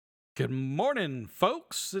Good morning,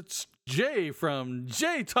 folks. It's Jay from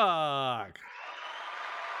J Talk.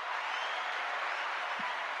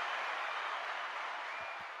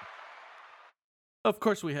 Of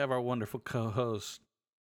course, we have our wonderful co-host,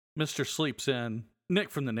 Mr. Sleeps In, Nick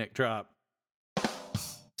from the Nick Drop.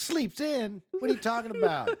 Sleeps in? What are you talking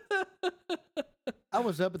about? I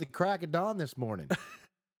was up at the crack of dawn this morning.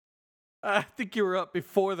 I think you were up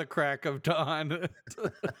before the crack of dawn.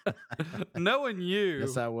 Knowing you.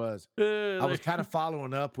 Yes, I was. I was kind of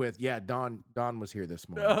following up with, Dawn was here this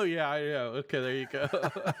morning. Oh, yeah, I know. Okay, there you go.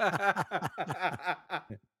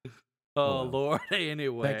 Oh, well. Lord.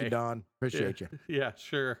 Anyway. Thank you, Dawn. Appreciate you. Yeah,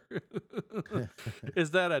 sure.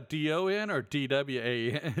 Is that a D-O-N or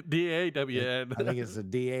D-W-A-N? D-A-W-N? I think it's a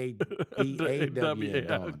D-A-W-N,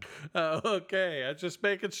 Dawn. Oh, okay. I was just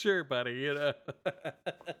making sure, buddy, you know.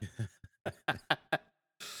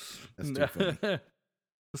 That's too funny.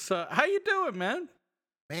 So, how you doing, man?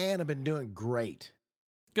 Man, I've been doing great.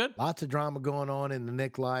 Good. Lots of drama going on in the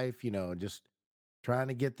Nick life, just trying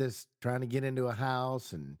to get into a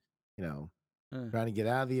house and, trying to get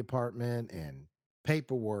out of the apartment and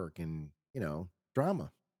paperwork and,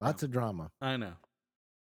 drama. Lots of drama. I know.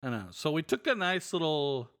 So we took a nice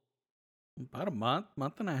little, about a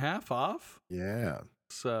month and a half off. Yeah.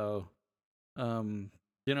 So,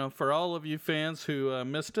 for all of you fans who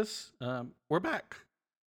missed us, we're back.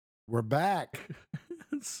 We're back.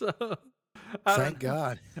 So, thank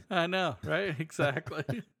God. I know, right?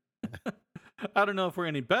 Exactly. I don't know if we're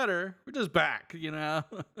any better. We're just back,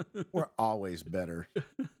 We're always better.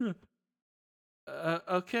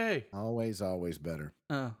 Okay. Always better.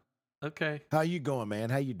 Oh, okay. How you going,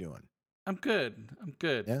 man? How you doing? I'm good.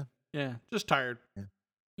 Yeah? Yeah. Just tired.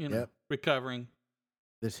 Yeah. Recovering.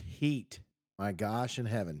 This heat. My gosh, in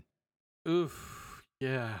heaven. Oof.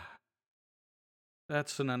 Yeah.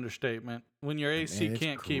 That's an understatement. When your AC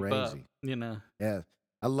can't keep up, Yeah.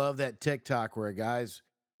 I love that TikTok where a guy's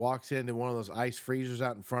walks into one of those ice freezers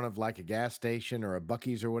out in front of like a gas station or a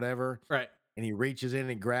Buc-ee's or whatever. Right. And he reaches in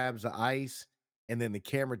and grabs the ice, and then the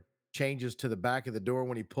camera changes to the back of the door.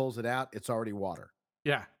 When he pulls it out, it's already water.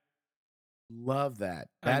 Yeah. Love that.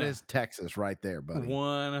 That is Texas right there, buddy.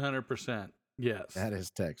 100%. Yes. That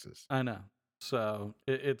is Texas. I know. So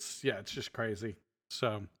it's just crazy.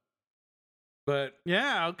 So, but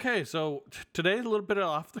yeah, okay. So today's a little bit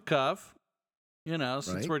off the cuff,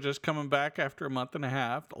 since we're just coming back after a month and a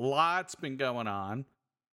half. Lots been going on.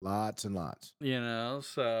 Lots and lots.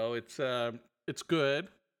 So it's good.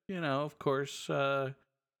 Of course,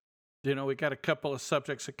 we got a couple of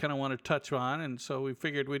subjects I kind of want to touch on, and so we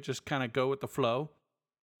figured we'd just kind of go with the flow.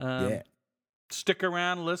 Stick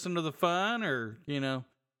around, listen to the fun, or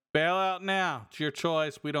bail out now. It's your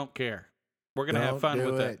choice. We don't care. We're gonna have fun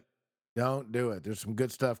with it. Don't do it. There's some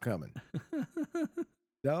good stuff coming.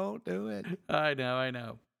 Don't do it. I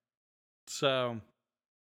know. So,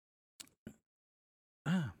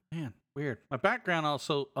 oh man, weird. My background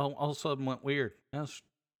also went weird. That's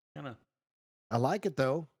kind of. I like it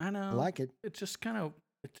though. I know. I like it. It's just kind of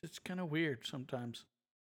weird sometimes.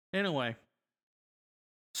 Anyway.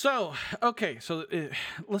 So, okay. So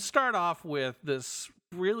let's start off with this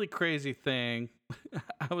really crazy thing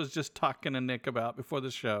I was just talking to Nick about before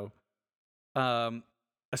the show. I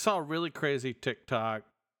saw a really crazy TikTok.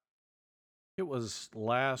 It was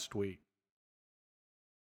last week.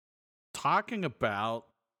 Talking about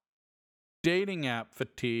dating app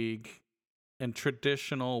fatigue and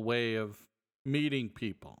traditional way of meeting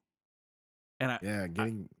people. And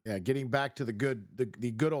getting back to the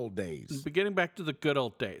good old days. Getting back to the good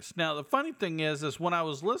old days. Now, the funny thing is when I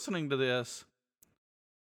was listening to this,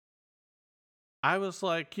 I was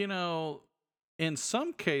like, in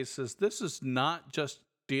some cases, this is not just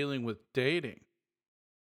dealing with dating.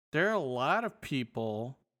 There are a lot of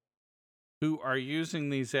people who are using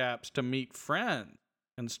these apps to meet friends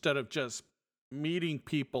instead of just meeting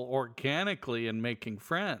people organically and making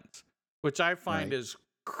friends, which I find is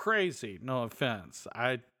crazy. No offense.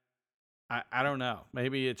 I don't know.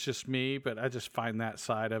 Maybe it's just me, but I just find that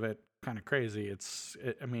side of it kind of crazy.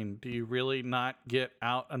 Do you really not get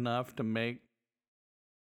out enough to make,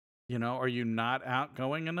 are you not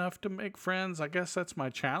outgoing enough to make friends? I guess that's my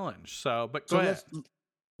challenge. So, but go ahead.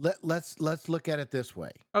 Let's look at it this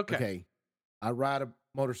way. Okay. I ride a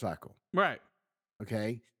motorcycle. Right.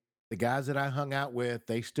 Okay. The guys that I hung out with,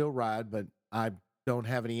 they still ride, but I don't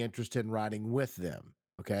have any interest in riding with them.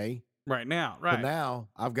 Okay. Right now. Right. But now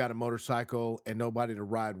I've got a motorcycle and nobody to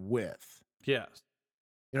ride with. Yes.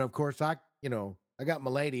 Of course I got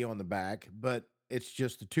my lady on the back, but it's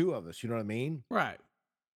just the two of us. You know what I mean? Right.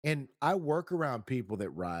 And I work around people that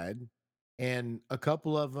ride, and a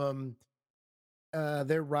couple of them,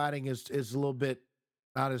 their riding is a little bit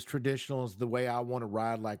not as traditional as the way I want to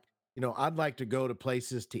ride. Like, I'd like to go to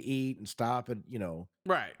places to eat and stop at,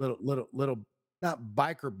 Right. little not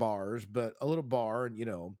biker bars, but a little bar,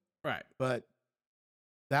 and Right. but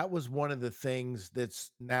that was one of the things that's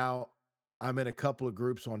now I'm in a couple of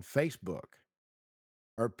groups on Facebook,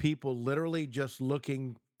 are people literally just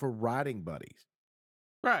looking for riding buddies.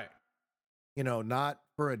 Right. Not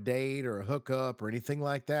for a date or a hookup or anything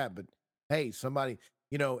like that, but hey, somebody,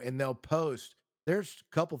 and they'll post. There's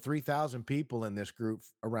a couple 3,000 people in this group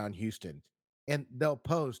around Houston, and they'll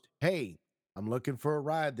post, "Hey, I'm looking for a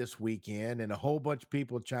ride this weekend," and a whole bunch of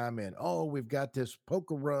people chime in. "Oh, we've got this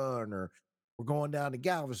poker run, or we're going down to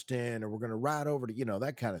Galveston, or we're going to ride over to,"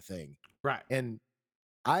 that kind of thing. Right. And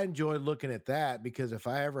I enjoy looking at that because if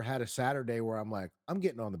I ever had a Saturday where I'm like, I'm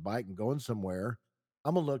getting on the bike and going somewhere,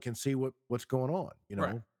 I'm gonna look and see what's going on.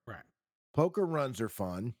 Right. Right. Poker runs are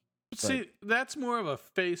fun, but See, that's more of a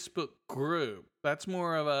Facebook group. That's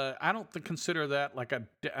more of a. I don't consider that like an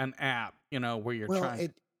app. Where you're well, trying.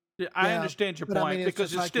 it Yeah, I yeah, understand your but I mean point it's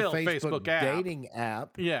because just it's like the still a Facebook Facebook app. dating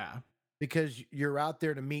app Yeah. because you're out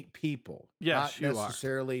there to meet people, not Yes, you are.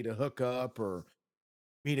 necessarily to hook up or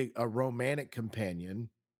meet a romantic companion.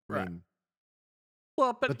 I Right. mean,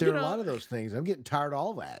 Well, but but there are a lot of those things. I'm getting tired of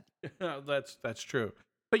all that. that's true.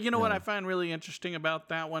 But you know You what I know, find really interesting about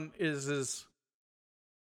that one is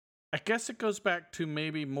I guess it goes back to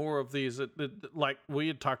maybe more of these like we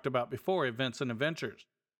had talked about before, events and adventures.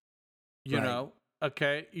 You right, know,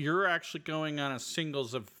 okay, you're actually going on a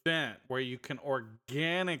singles event where you can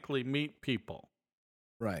organically meet people.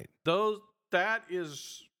 right, Those that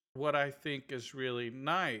is what I think is really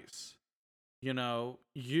nice.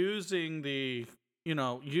 Using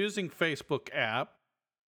using Facebook app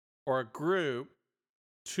or a group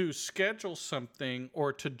to schedule something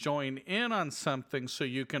or to join in on something so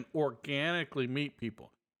you can organically meet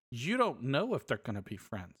people. You don't know if they're going to be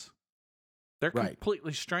friends. They're right.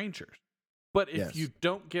 completely strangers. But if you Yes,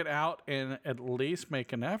 don't get out and at least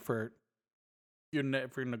make an effort, you're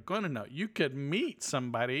never going to know. You could meet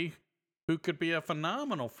somebody who could be a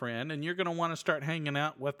phenomenal friend and you're going to want to start hanging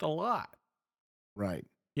out with a lot, right.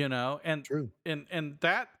 you know? And True. and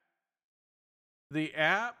that the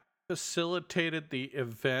app facilitated the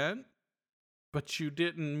event, but you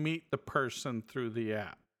didn't meet the person through the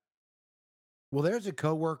app. Well, there's a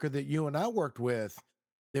coworker that you and I worked with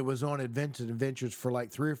that was on Adventures for like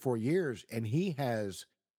 3 or 4 years, and he has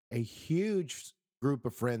a huge group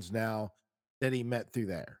of friends now that he met through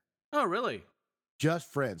there. Oh, really?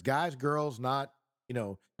 Just friends, guys, girls, not, he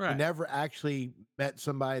Right. never actually met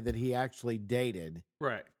somebody that he actually dated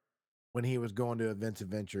Right. when he was going to Events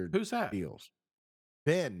Adventure Who's that? deals.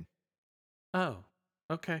 Ben Oh,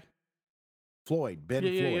 okay. Floyd, Ben Yeah,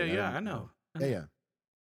 yeah, yeah, Floyd. I yeah. don't I know. I Yeah, know. yeah.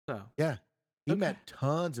 So, Yeah. He okay. met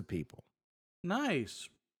tons of people, Nice.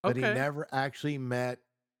 but he Okay. never actually met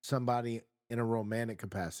somebody in a romantic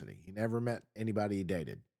capacity. He never met anybody he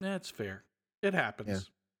dated. That's fair. It Yeah. happens,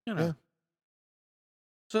 you Yeah. know.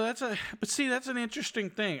 So but see, that's an interesting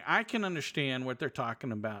thing. I can understand what they're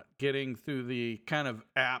talking about, getting through the kind of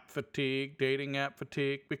app fatigue, dating app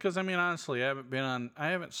fatigue. Because I mean, honestly, I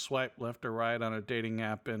haven't swiped left or right on a dating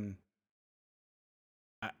app in,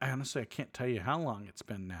 I honestly, I can't tell you how long it's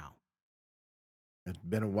been now. It's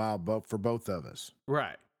been a while for both of us.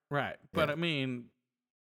 Right, right. But Yeah. I mean,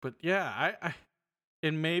 but yeah,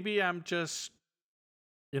 and maybe I'm just,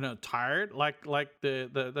 tired. Like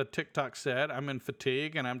the TikTok said, I'm in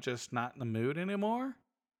fatigue and I'm just not in the mood anymore.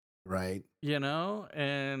 Right. And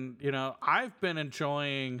I've been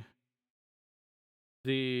enjoying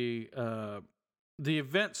the uh the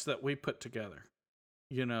events that we put together,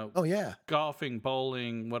 you know Oh, yeah. golfing,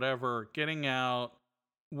 bowling, whatever, getting out,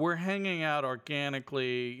 we're hanging out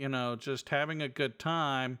organically, just having a good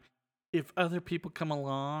time. If other people come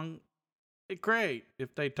along, great.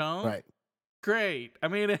 If they don't, Right. great. I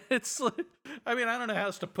mean, it's like, I mean, I don't know how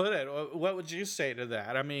else to put it. What would you say to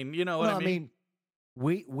that? I mean, you know what Well, I I mean?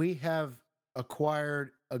 mean, we have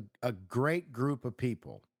acquired a great group of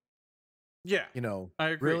people, Yeah, I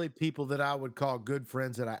agree. really people that I would call good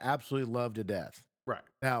friends that I absolutely love to death. Right.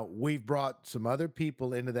 Now, we've brought some other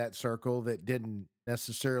people into that circle that didn't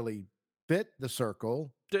necessarily fit the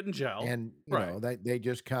circle, Didn't gel. and, Right. they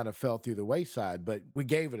just kind of fell through the wayside, but we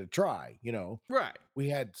gave it a try. Right. We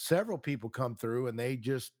had several people come through and they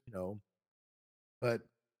just, but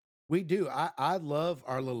we do. I love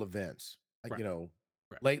our little events. Like, Right.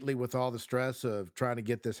 Right. lately with all the stress of trying to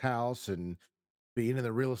get this house and being in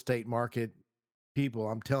the real estate market, people,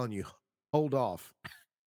 I'm telling you, hold off.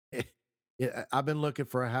 I've been looking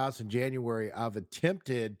for a house in January. I've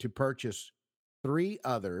attempted to purchase 3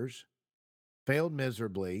 others. failed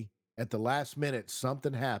miserably. At the last minute,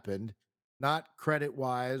 something happened, not credit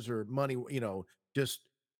wise or money, just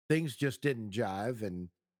things just didn't jive. And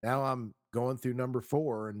now I'm going through number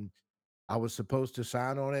four, and I was supposed to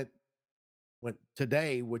sign on it when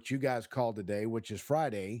today, what you guys called today, which is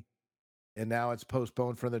Friday, and now it's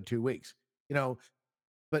postponed for another 2 weeks. You know,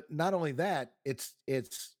 but not only that, it's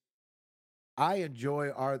I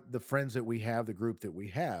enjoy our the friends that we have, the group that we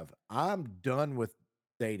have. I'm done with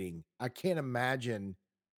dating. I can't imagine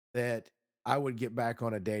that I would get back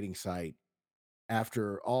on a dating site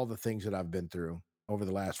after all the things that I've been through over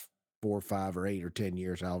the last 4, 5, or 8 or 10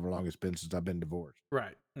 years, however long it's been since I've been divorced.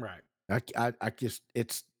 Right, right, I just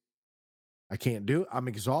I can't do it. I'm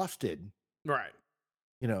exhausted, right,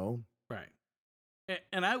 you know. right.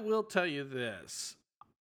 And I will tell you this: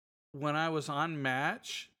 when I was on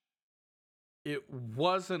Match, it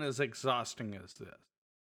wasn't as exhausting as this.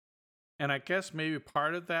 And I guess maybe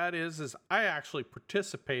part of that is I actually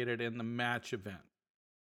participated in the Match event.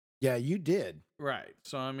 Yeah, you did. Right.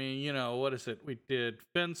 So I mean, what is it? We did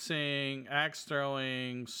fencing, axe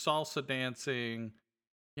throwing, salsa dancing.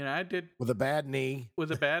 I did With a bad knee.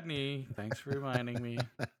 with a bad knee. Thanks for reminding me.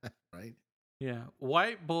 Right? Yeah.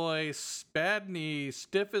 White boy, bad knee,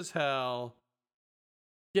 stiff as hell.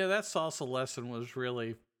 Yeah, that salsa lesson was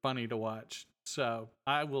really funny to watch. So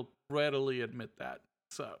I will readily admit that.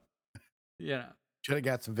 So, yeah. Should have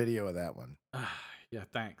got some video of that one. Yeah,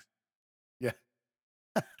 thanks. Yeah.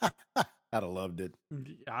 I'd have loved it.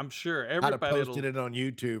 I'm sure I'd have everybody posted it on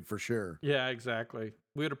YouTube for sure. Yeah, exactly.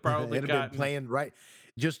 We'd have probably It'd have been gotten playing right,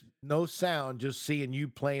 just no sound, just seeing you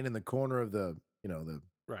playing in the corner of the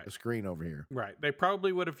right. the screen over here. Right. They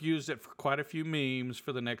probably would have used it for quite a few memes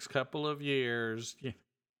for the next couple of years. Yeah.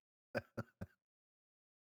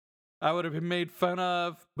 I would have been made fun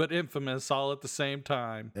of, but infamous all at the same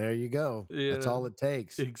time. There you go. That's all it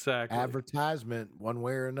takes. Exactly. Advertisement, one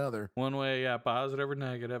way or another. One way, yeah, positive or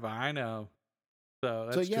negative. I know. So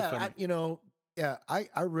that's too yeah, funny.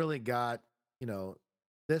 I really got,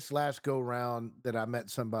 this last go round that I met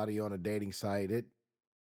somebody on a dating site,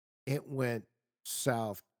 it went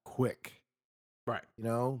south quick, Right.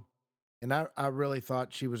 And I really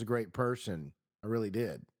thought she was a great person. I really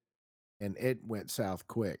did. And it went south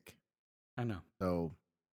quick. I know. So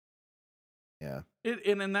yeah.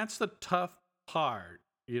 And that's the tough part,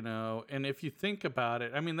 and if you think about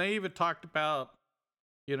it, I mean, they even talked about,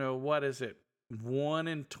 what is it? 1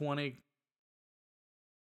 in 20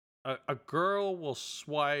 a girl will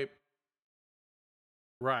swipe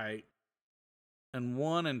right, and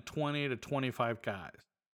 1 in 20 to 25 guys.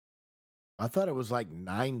 I thought it was like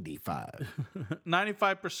 95.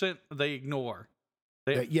 95% they ignore.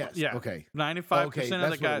 Yes. Yeah. Okay. 95%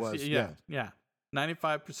 of the guys. Yeah. Yeah.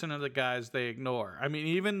 95% of the guys they ignore. I mean,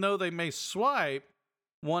 even though they may swipe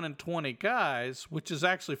 1 in 20 guys, which is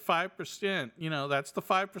actually 5%, that's the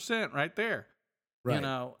 5% right there.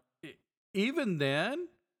 Right. Even then,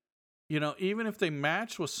 even if they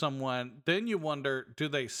match with someone, then you wonder, do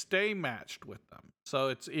they stay matched with them? So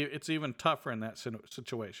it's even tougher in that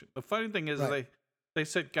situation. The funny thing is, right. they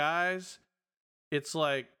said, guys, it's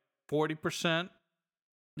like 40%.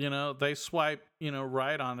 They swipe,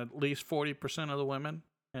 right on at least 40% of the women.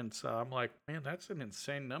 And so I'm like, man, that's an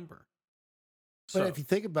insane number. But if you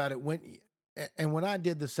think about it, when I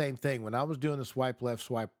did the same thing, when I was doing the swipe left,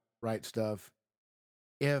 swipe right stuff,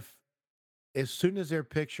 if as soon as their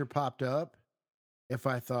picture popped up, if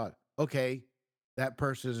I thought, okay, that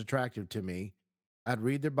person is attractive to me, I'd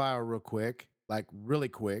read their bio real quick, like really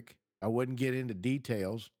quick. I wouldn't get into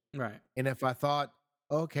details. Right. And if I thought,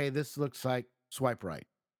 okay, this looks like swipe right.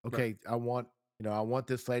 Okay, right. I want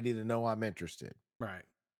this lady to know I'm interested. Right.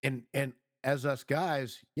 And as us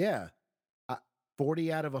guys, yeah,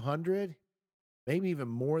 40 out of 100, maybe even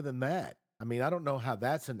more than that. I mean, I don't know how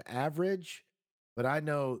that's an average, but I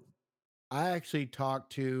know I actually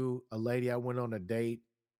talked to a lady. I went on a date,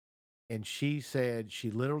 and she said she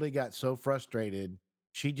literally got so frustrated,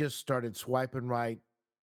 she just started swiping right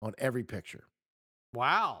on every picture.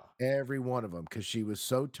 Wow. Every one of them, because she was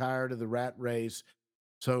so tired of the rat race.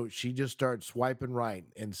 So she just started swiping right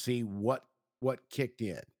and see what kicked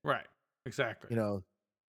in. Right. Exactly.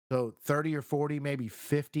 So 30 or 40, maybe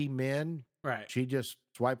 50 men. Right. She just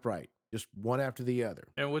swiped right, just one after the other.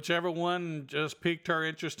 And whichever one just piqued her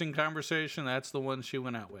interest in conversation, that's the one she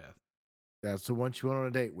went out with. That's the one she went on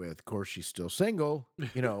a date with. Of course, she's still single.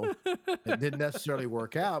 It didn't necessarily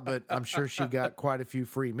work out, but I'm sure she got quite a few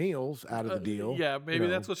free meals out of the deal. Yeah, maybe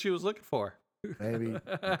that's what she was looking for. Maybe.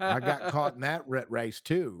 I got caught in that rat race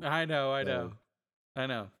too. I know.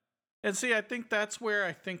 And see, I think that's where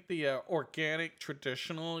I think the organic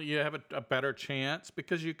traditional you have a better chance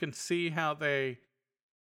because you can see how they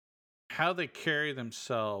carry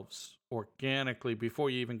themselves organically before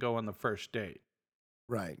you even go on the first date.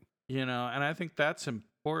 Right. And I think that's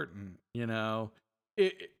important.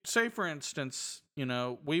 Say for instance,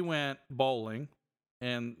 we went bowling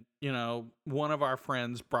and one of our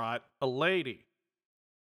friends brought a lady,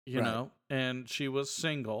 Right. and she was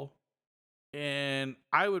single, and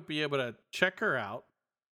I would be able to check her out,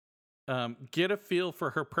 get a feel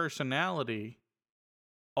for her personality,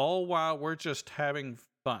 all while we're just having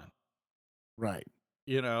fun, Right.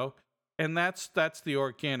 you know? And that's the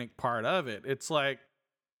organic part of it. It's like,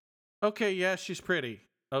 okay, yeah, she's pretty.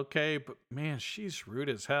 Okay, but man, she's rude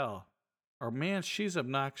as hell. Or man, she's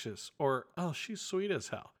obnoxious. Or oh, she's sweet as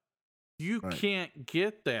hell. You Right. can't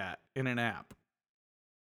get that in an app,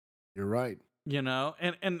 You're right.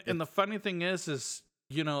 And the funny thing is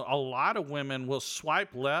a lot of women will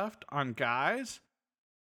swipe left on guys.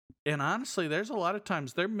 And honestly, there's a lot of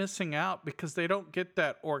times they're missing out because they don't get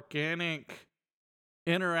that organic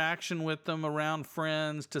interaction with them around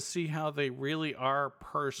friends to see how they really are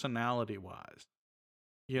personality wise.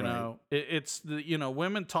 Right. It's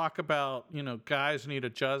women talk about, guys need to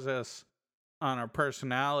judge us on our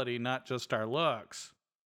personality, not just our looks.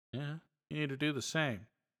 Yeah, you need to do the same.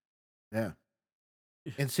 Yeah.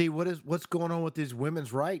 And see what's going on with this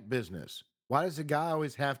women's right business? Why does the guy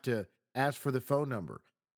always have to ask for the phone number?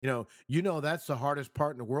 That's the hardest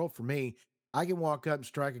part in the world for me. I can walk up and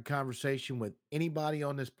strike a conversation with anybody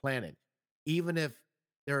on this planet, even if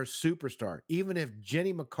they're a superstar. Even if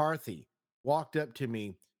Jenny McCarthy walked up to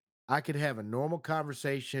me, I could have a normal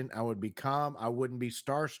conversation. I would be calm. I wouldn't be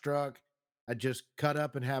starstruck. I'd just cut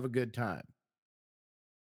up and have a good time.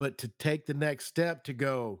 But to take the next step to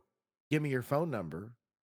go, give me your phone number,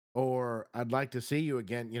 or I'd like to see you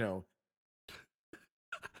again,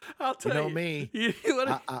 I'll you tell know you. me, You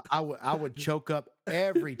want I would choke up to?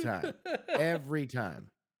 every time.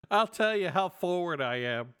 I'll tell you how forward I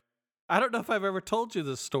am. I don't know if I've ever told you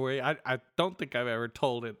this story. I don't think I've ever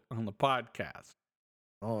told it on the podcast.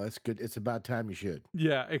 Oh, that's good. It's about time you should.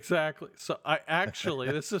 Yeah, exactly. So I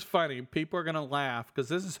actually, this is funny. People are gonna laugh because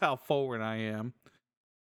this is how forward I am.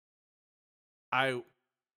 I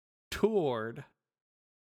toured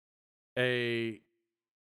a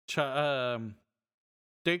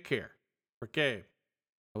daycare for Gabe.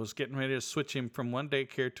 I was getting ready to switch him from one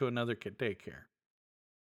daycare to another daycare.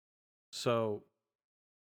 So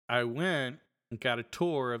I went and got a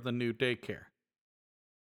tour of the new daycare.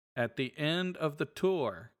 At the end of the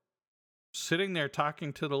tour, sitting there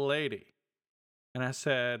talking to the lady, and I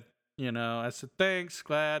said, thanks,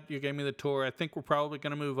 glad you gave me the tour. I think we're probably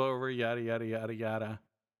going to move over, yada, yada, yada, yada.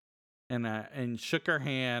 And shook her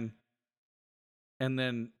hand. And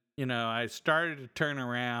then, I started to turn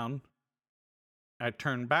around. I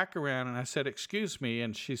turned back around and I said, excuse me.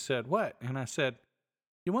 And she said, what? And I said,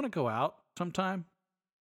 you want to go out sometime?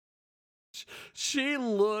 She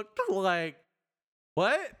looked like,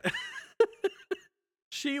 what?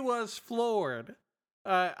 She was floored.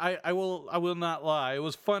 I will not lie. It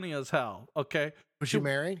was funny as hell. Okay. Was she She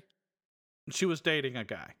married? she was dating a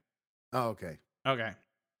guy. Oh, okay. Okay.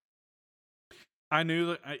 I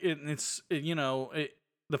knew that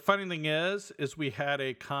the funny thing is we had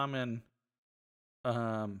a common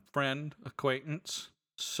friend acquaintance.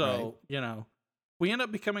 Right. So, we end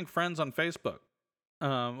up becoming friends on Facebook,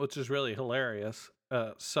 which is really hilarious.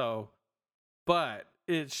 But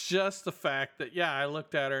it's just the fact that, yeah, I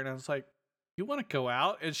looked at her and I was like, you want to go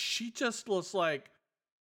out? And she just was like,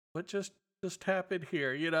 what just happened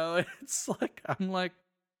here? It's like, I'm like,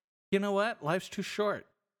 you know what? Life's too short.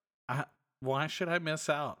 I, why should I miss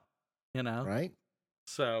out? You know? Right.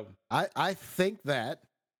 So, I think that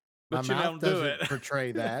my but you mouth don't do doesn't it.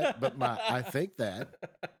 portray that, but I think that.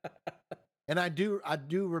 And I do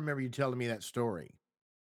remember you telling me that story.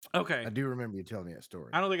 Okay. I do remember you telling me that story.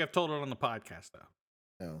 I don't think I've told it on the podcast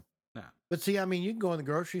though. No. No. But see, I mean, you can go in the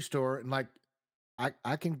grocery store and like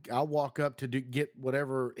I'll walk up to get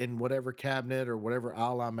whatever in whatever cabinet or whatever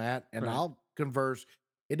aisle I'm at, and Right. I'll converse.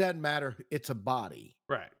 It doesn't matter. It's a body,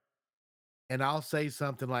 Right. and I'll say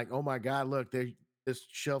something like, "Oh my God, look, this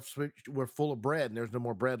shelf we're full of bread, and there's no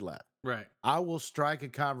more bread left." Right. I will strike a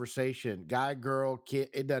conversation, guy, girl, kid.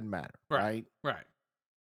 It doesn't matter, Right. right? Right.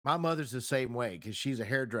 My mother's the same way because she's a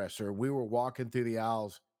hairdresser. We were walking through the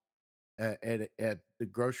aisles at the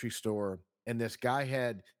grocery store, and this guy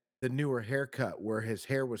had the newer haircut where his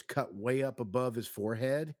hair was cut way up above his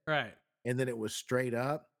forehead, Right. and then it was straight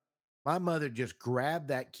up. My mother just grabbed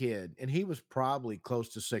that kid, and he was probably close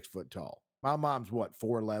to 6 foot tall. my mom's what,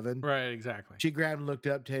 4'11". Right, exactly. She grabbed and looked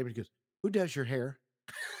up to him and goes, "Who does your hair?"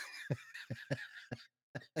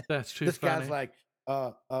 That's too This guy's funny. like,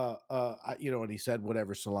 and he said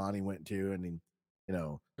whatever salon he went to, and he, you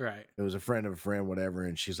know, Right. it was a friend of a friend, whatever.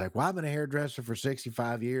 And she's like, "Well, I've been a hairdresser for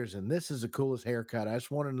 65 years, and this is the coolest haircut. I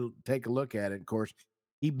just wanted to take a look at it." Of course,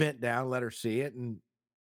 he bent down, let her see it, and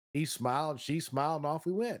he smiled, she smiled, and off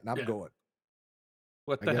we went. And I'm Yeah. going,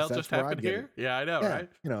 What I the guess hell just that's where I happened get it. here? Yeah, I know, Yeah,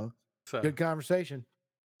 right? So good conversation.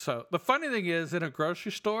 so the funny thing is in a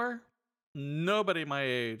grocery store, nobody my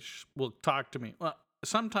age will talk to me. Well,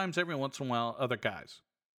 sometimes every once in a while other guys.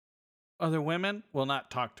 Other women will not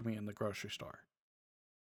talk to me in the grocery store.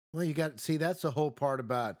 Well, you got see, that's the whole part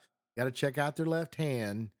about got to check out their left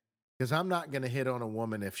hand because I'm not going to hit on a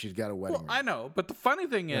woman if she's got a wedding Well, I ring. know, but the funny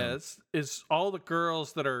thing You know, is all the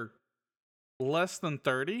girls that are less than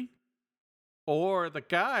 30 or the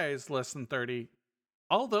guys less than 30,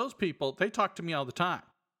 all those people, they talk to me all the time.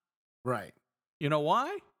 right? You know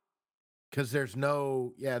why? Because there's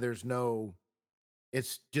no.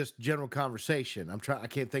 It's just general conversation. I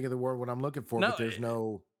can't think of the word what I'm looking for, No, but there's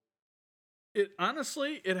no. it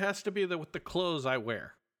honestly, it has to be with the clothes I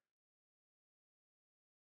wear.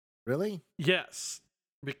 Really? Yes,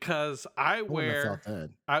 because I wouldn't have thought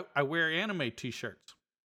that. I wear anime t-shirts.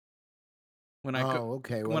 When I go Oh,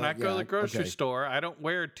 okay. when Well, I go to yeah. the grocery Okay. store, I don't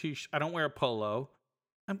wear I don't wear a polo.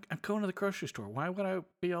 I'm going to the grocery store. Why would I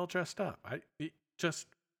be all dressed up? Just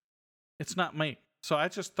it's not me. So I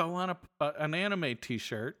just throw on an anime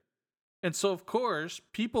t-shirt. And so of course,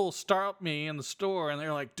 people stop me in the store and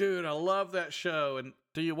they're like, "Dude, I love that show." And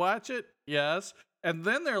do you watch it? Yes. And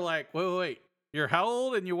then they're like, "Wait. You're how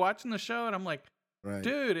old and you're watching the show?" And I'm like, Right.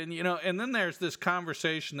 "Dude." And and then there's this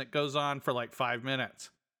conversation that goes on for like 5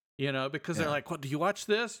 minutes. Because they're Yeah. like, "What, do you watch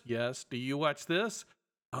this?" "Yes." "Do you watch this?"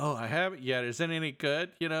 "Oh, I haven't yet. Is it any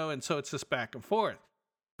good?" And so it's this back and forth.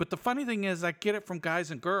 But the funny thing is I get it from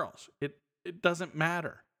guys and girls. It doesn't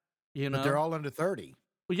matter, you But they're know? all under 30.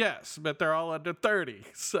 Well, yes, but they're all under 30.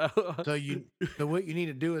 So So what you need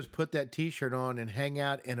to do is put that T-shirt on and hang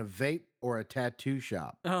out in a vape or a tattoo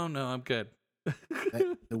shop. oh no, I'm good.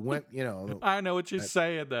 That the wimp, I know what you're that,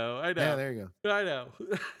 saying though. I yeah, know. there you go. I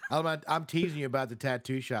know. I'm teasing you about the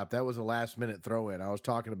tattoo shop. That was a last minute throw in. I was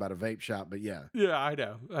talking about a vape shop, but yeah, Yeah, I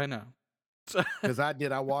know. I know. So, because I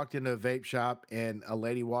walked into a vape shop and a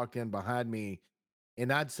lady walked in behind me,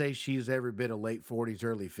 and I'd say she's every bit of late 40s,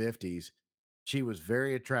 early 50s. She was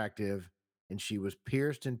very attractive, and she was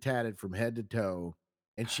pierced and tatted from head to toe,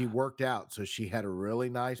 and she worked out, so she had a really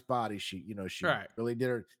nice body. She right. really did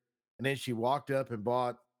her. And then she walked up and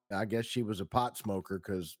bought. I guess she was a pot smoker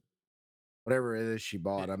because whatever it is she Yeah,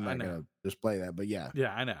 bought, I'm I not know. gonna display that, but yeah.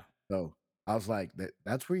 Yeah, I know. So I was like,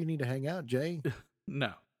 that's where you need to hang out, Jay.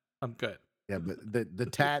 No, I'm good. Yeah, but the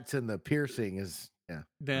tats and the piercing is yeah.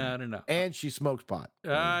 No, no, no. And she smokes pot.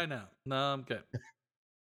 So I know. No, I'm good.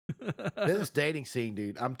 this dating scene,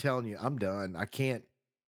 dude, I'm telling you, I'm done. I can't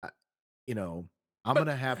I, you know, I'm But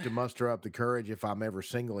gonna have to muster up the courage if I'm ever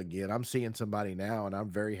single again. I'm seeing somebody now and I'm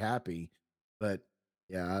very happy. But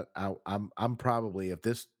yeah, I'm probably if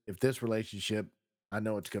this relationship, I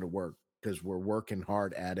know it's gonna work because we're working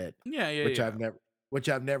hard at it, yeah, yeah, which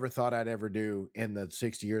yeah. I've never thought I'd ever do in the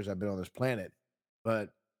 60 years I've been on this planet.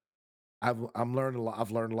 But I've learned a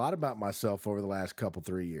lot about myself over the last couple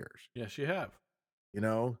 3 years, Yes, you have. you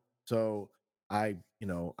know? So I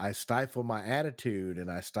stifle my attitude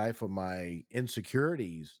and I stifle my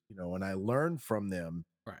insecurities, and I learn from them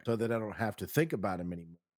Right. so that I don't have to think about them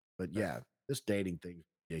anymore. But Right. yeah, this dating thing's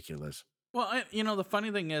ridiculous. Well, the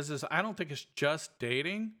funny thing is I don't think it's just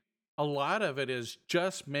dating. A lot of it is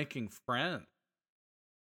just making friends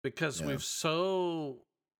because Yeah.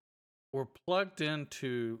 we're plugged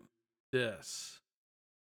into this.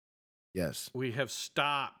 Yes. We have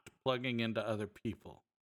stopped plugging into other people,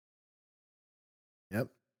 Yep.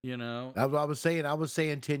 you know? I was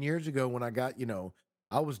saying 10 years ago when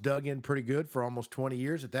I was dug in pretty good for almost 20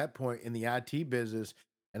 years at that point in the IT business.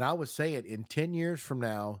 And I was saying in 10 years from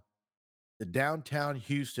now, the downtown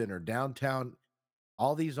Houston or downtown,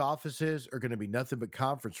 all these offices are going to be nothing but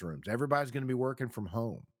conference rooms. Everybody's going to be working from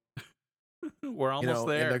home, We're almost and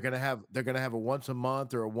they're there. going to have a once a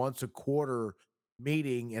month or a once a quarter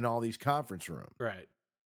meeting in all these conference rooms. Right.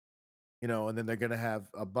 And then they're going to have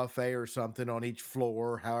a buffet or something on each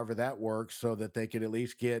floor, however that works, so that they can at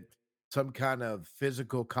least get some kind of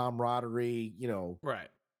physical camaraderie, Right.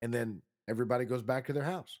 and then everybody goes back to their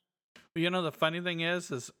house. But the funny thing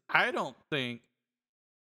is I don't think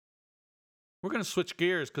we're going to switch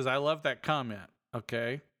gears because I love that comment.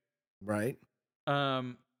 Okay. Right?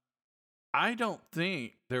 Um, I don't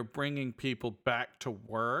think they're bringing people back to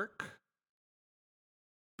work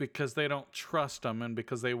because they don't trust them and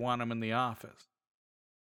because they want them in the office.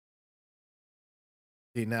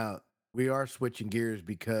 See, now we are switching gears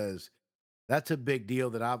because that's a big deal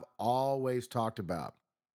that I've always talked about.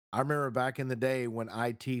 I remember back in the day when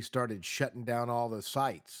IT started shutting down all the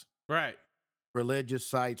sites, Right. religious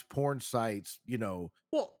sites, porn sites,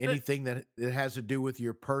 Well, anything that has to do with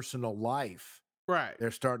your personal life. right.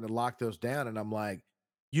 They're starting to lock those down. And I'm like,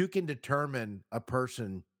 you can determine a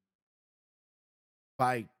person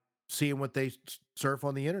by seeing what they surf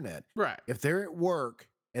on the internet. Right. If they're at work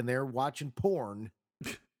and they're watching porn,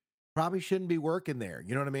 probably shouldn't be working there.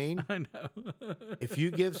 You know what I mean? I know. If you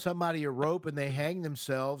give somebody a rope and they hang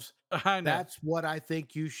themselves, I know. that's what I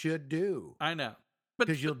think you should do. I know. But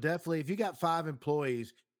Because you'll definitely, if you got 5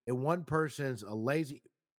 employees and one person's a lazy,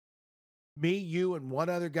 me, you, and one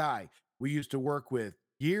other guy we used to work with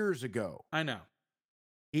years ago, I know.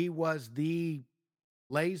 he was the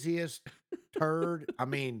laziest turd. I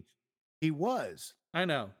mean, he was. I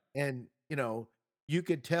know. And, you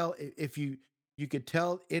could tell if you could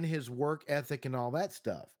tell in his work ethic and all that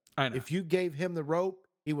stuff. I know. If you gave him the rope,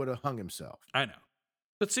 he would have hung himself. I know.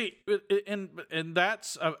 But see, and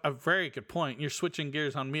that's a very good point. You're switching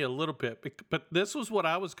gears on me a little bit, but this was what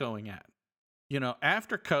I was going at.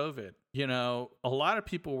 After COVID, a lot of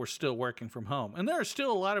people were still working from home, and there are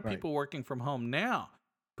still a lot of Right. people working from home now.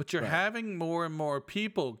 But you're Right. having more and more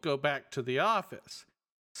people go back to the office.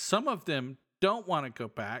 Some of them don't want to go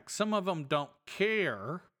back. Some of them don't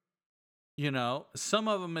care. Some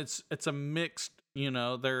of them it's a mixed.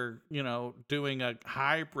 They're doing a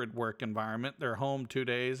hybrid work environment. They're home 2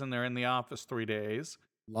 days and they're in the office 3 days.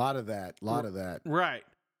 A lot of that. A lot of that. Right.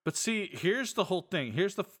 But see, here's the whole thing.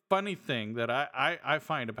 Here's the funny thing that I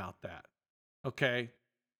find about that. Okay.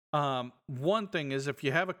 One thing is if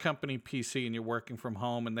you have a company PC and you're working from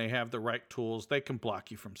home and they have the right tools, they can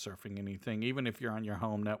block you from surfing anything, even if you're on your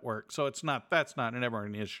home network. So that's not ever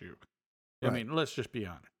an issue. I Right. mean, let's just be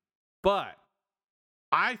honest. But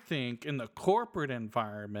I think in the corporate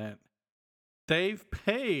environment, they've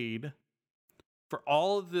paid for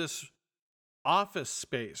all of this office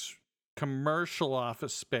space, commercial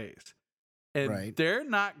office space. And Right. they're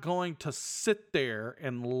not going to sit there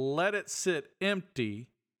and let it sit empty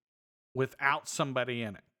without somebody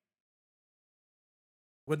in it.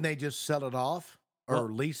 Wouldn't they just sell it off or Well,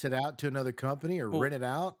 lease it out to another company or well, rent it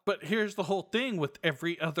out? but here's the whole thing with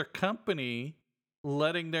every other company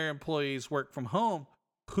letting their employees work from home.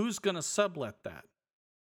 Who's going to sublet that?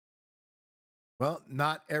 Well,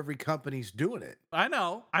 not every company's doing it. I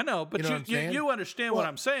know, but You know what I'm saying? you understand what Well,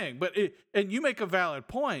 I'm saying. But and you make a valid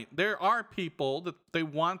point. There are people that they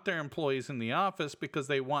want their employees in the office because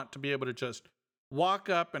they want to be able to just walk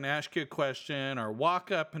up and ask you a question or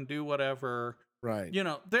walk up and do whatever. right.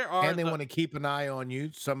 There are And they want to keep an eye on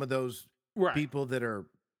you. Some of those right. people that are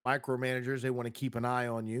micromanagers, they want to keep an eye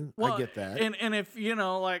on you. I Well, get that. and if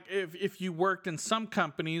like if you worked in some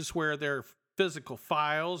companies where there are physical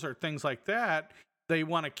files or things like that, they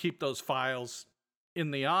want to keep those files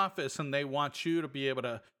in the office and they want you to be able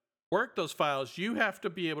to work those files. You have to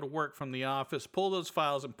be able to work from the office, pull those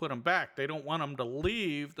files and put them back. They don't want them to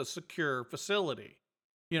leave the secure facility.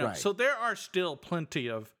 Right. So there are still plenty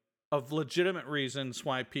of legitimate reasons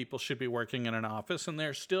why people should be working in an office, and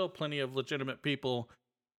there's still plenty of legitimate people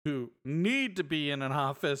who need to be in an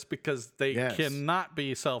office because they Yes. cannot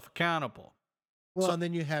be self-accountable. Well, So and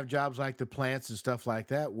then you have jobs like the plants and stuff like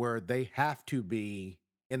that where they have to be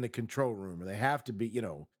in the control room or they have to be,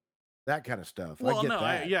 that kind of stuff. I well, get no,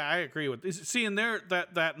 that. I agree with this. See, and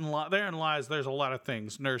therein lies. There's a lot of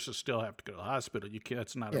things. Nurses still have to go to the hospital. You can't.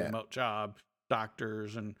 It's not a Yeah. remote job.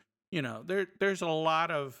 Doctors and there's a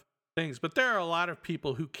lot of things, but there are a lot of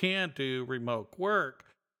people who can do remote work.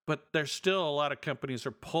 But there's still a lot of companies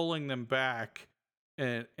are pulling them back,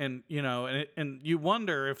 and you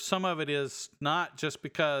wonder if some of it is not just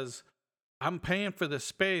because I'm paying for this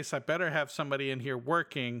space. I better have somebody in here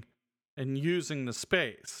working and using the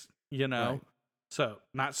space. Right. So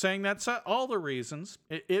not saying that's all the reasons.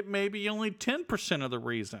 It may be only 10% of the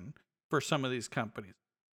reason for some of these companies,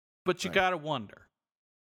 but you Right. got to wonder.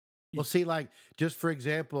 Well, see, like just for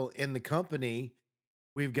example, in the company,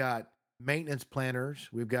 we've got maintenance planners,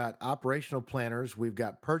 we've got operational planners, we've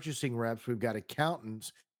got purchasing reps, we've got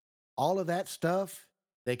accountants. All of that stuff,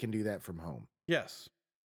 they can do that from home. Yes.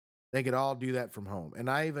 They could all do that from home. And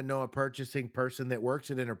I even know a purchasing person that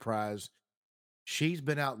works at Enterprise. She's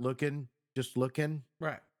been out looking, just looking,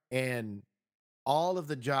 Right. and all of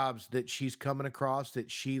the jobs that she's coming across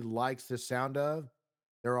that she likes the sound of,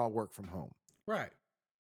 they're all work from home. Right.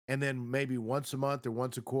 And then maybe once a month or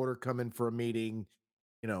once a quarter come in for a meeting,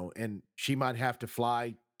 and she might have to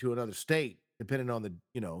fly to another state depending on the,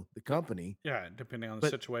 the company. Yeah, depending on the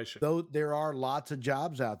But situation. though there are lots of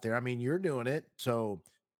jobs out there. I mean, you're doing it, so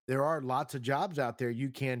there are lots of jobs out there you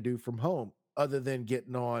can do from home other than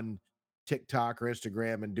getting on TikTok or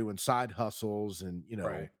Instagram and doing side hustles and,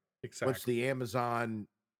 Right. what's Exactly. the Amazon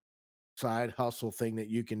side hustle thing that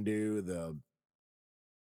you can do, the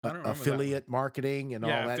I don't remember that one. affiliate marketing and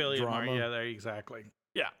all Yeah, that affiliate market. drama, Yeah, there exactly.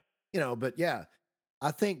 Yeah. but yeah,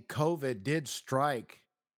 I think COVID did strike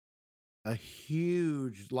a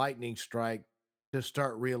huge lightning strike to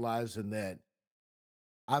start realizing that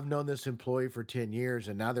I've known this employee for 10 years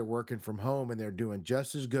and now they're working from home and they're doing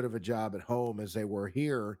just as good of a job at home as they were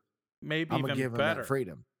here. Maybe I'm gonna even give them that better.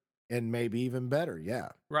 freedom and maybe even better. Yeah.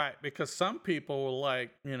 Right. Because some people were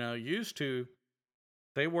like, used to,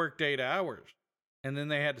 they worked 8 hours and then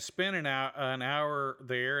they had to spend an hour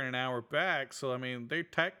there and an hour back. So, I mean,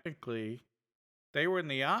 they were in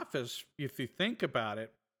the office. If you think about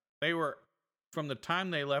it, they were, from the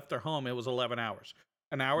time they left their home, it was 11 hours,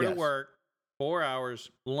 an hour to Yes. work, 4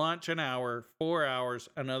 hours, lunch, an hour, 4 hours,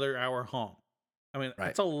 another hour home. I mean,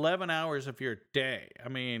 Right. it's 11 hours of your day. I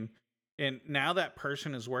mean, and now that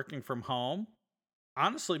person is working from home.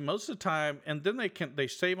 Honestly, most of the time, and then they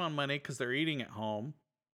save on money because they're eating at home.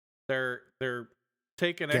 They're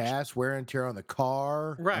taking extra. Gas, wear and tear on the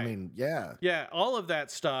car. I Right. mean, yeah. Yeah, all of that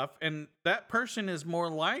stuff. And that person is more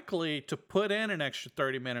likely to put in an extra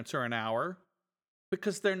 30 minutes or an hour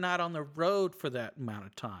because they're not on the road for that amount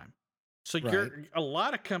of time. So Right. a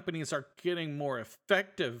lot of companies are getting more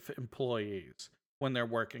effective employees when they're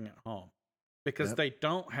working at home because Yep. they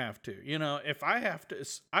don't have to. If I have to,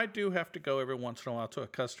 I do have to go every once in a while to a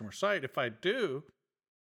customer site. If I do,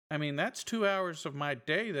 I mean, that's 2 hours of my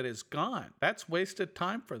day that is gone. That's wasted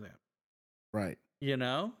time for them, Right. you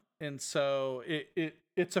know? And so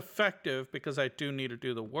it's effective because I do need to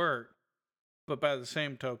do the work, but by the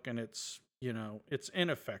same token, it's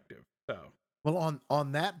ineffective. So, Well,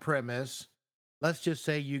 on that premise, let's just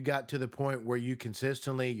say you got to the point where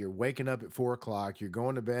you're waking up at 4 o'clock, you're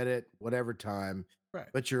going to bed at whatever time, right.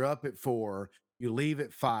 but you're up at 4, you leave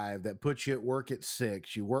at 5, that puts you at work at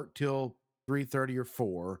 6, you work till 3:30 or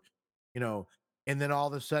 4, you know, and then all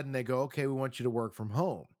of a sudden they go, okay, we want you to work from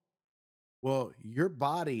home. Well, your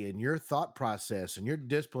body and your thought process and your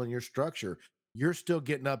discipline, your structure, you're still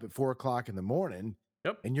getting up at 4 o'clock in the morning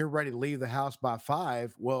Yep. and you're ready to leave the house by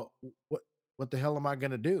 5. Well, what the hell am I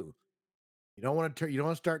gonna do? You don't want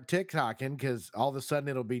to start TikToking because all of a sudden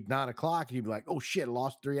it'll be 9 o'clock and you'll be like, oh shit, I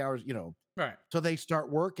lost 3 hours. Right. So they start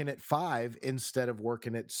working at 5 instead of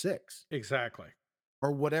working at 6 Exactly.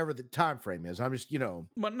 or whatever the time frame is. I'm just,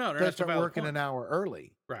 But no, so they that's a start valid working point. an hour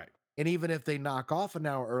early. Right. And even if they knock off an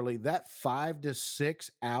hour early, that 5 to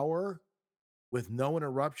 6 hour with no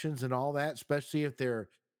interruptions and all that, especially if they're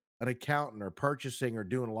an accountant or purchasing or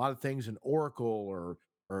doing a lot of things in Oracle or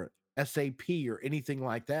SAP or anything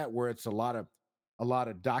like that, where it's a lot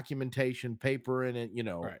of documentation, paper in it,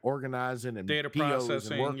 Right. organizing and Data POs and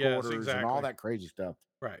processing. work Yes, orders and all exactly. that crazy stuff.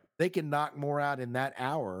 Right. They can knock more out in that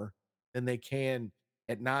hour than they can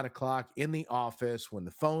at 9 o'clock in the office when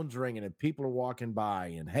the phone's ringing and people are walking by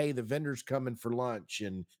and hey, the vendor's coming for lunch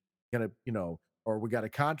and gonna, or we got a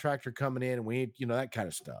contractor coming in and we need, that kind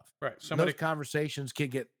of stuff. Right. And Somebody. those conversations can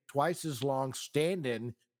get twice as long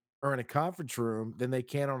standing or in a conference room than they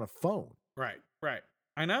can on a phone. Right. Right.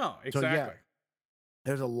 I know. So yeah, Exactly.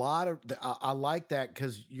 there's a lot of I like that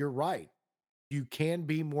because you're right. You can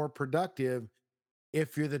be more productive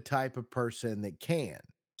if you're the type of person that can.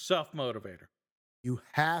 Self motivator. You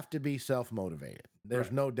have to be self-motivated. There's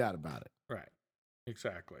Right. no doubt about it. Right.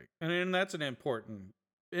 Exactly. And that's an important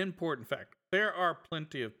fact. There are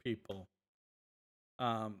plenty of people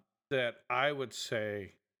that I would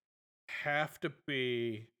say have to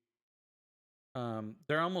be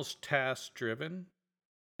they're almost task driven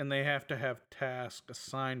and they have to have tasks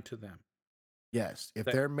assigned to them. Yes, if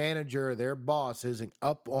That their manager or their boss isn't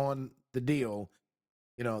up on the deal,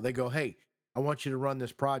 they go, "Hey, I want you to run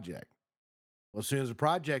this project." Well, as soon as the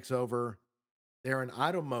project's over, they're in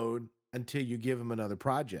idle mode until you give them another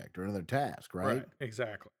project or another task, right? right,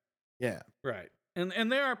 exactly. Yeah. Right. And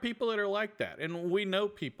there are people that are like that. And we know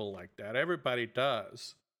people like that. Everybody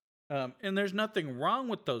does. And there's nothing wrong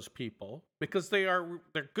with those people because they're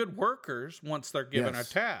good workers once they're given a Yes.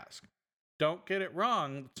 task. Don't get it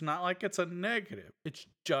wrong. It's not like it's a negative. It's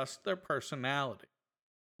just their personality.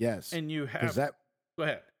 Yes. And you Because have that go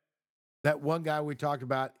ahead. that one guy we talked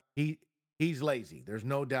about, he's lazy. There's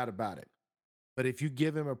no doubt about it. But if you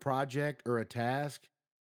give him a project or a task,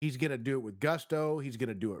 he's gonna do it with gusto. He's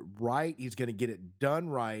gonna do it right. He's gonna get it done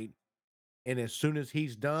right. And as soon as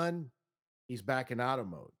he's done, he's back in auto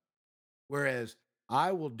mode. Whereas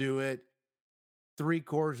I will do it.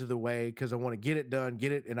 3/4 of the way because I want to get it done,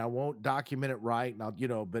 get it, and I won't document it right. And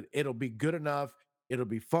I'll, but it'll be good enough. It'll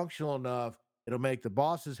be functional enough. It'll make the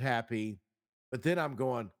bosses happy. But then I'm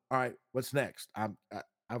going, all right, what's next?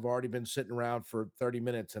 I've already been sitting around for 30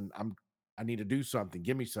 minutes and I need to do something.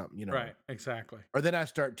 Give me something. Right. Exactly. Or then I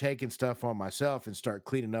start taking stuff on myself and start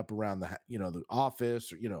cleaning up around the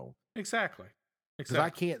office, Exactly. because I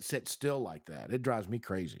Exactly. can't sit still like that. It drives me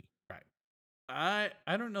crazy. Right. I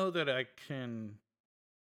don't know that I can.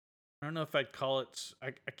 I don't know if I'd call it.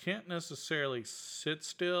 I can't necessarily sit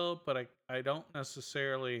still, but I don't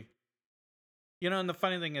necessarily. And the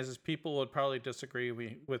funny thing is people would probably disagree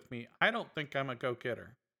with me. I don't think I'm a go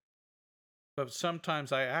getter, but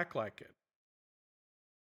sometimes I act like it.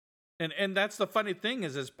 And that's the funny thing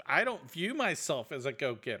is I don't view myself as a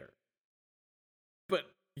go getter, but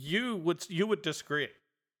you would disagree.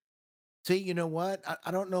 See, you know what? I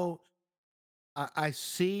don't know. I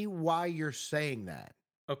see why you're saying that,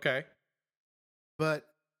 Okay.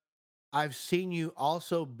 but I've seen you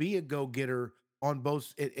also be a go getter on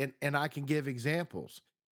both, and I can give examples.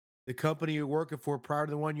 The company you're working for prior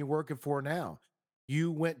to the one you're working for now,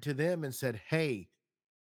 you went to them and said, "Hey,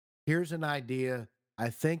 here's an idea. I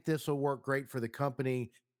think this will work great for the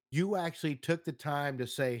company." You actually took the time to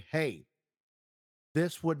say, "Hey,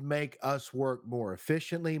 this would make us work more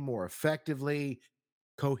efficiently, more effectively,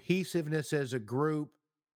 cohesiveness as a group."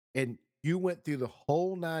 And you went through the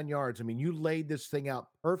whole 9 yards. I mean, you laid this thing out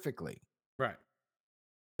perfectly. Right.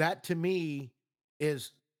 That to me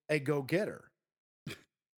is a go getter.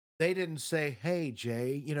 They didn't say, "Hey,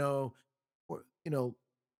 Jay, the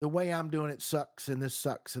way I'm doing it sucks and this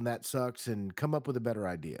sucks and that sucks and come up with a better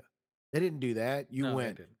idea." They didn't do that. No,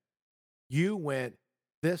 they didn't. You went,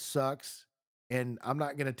 "This sucks. And I'm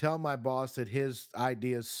not going to tell my boss that his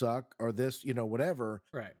ideas suck or this, whatever."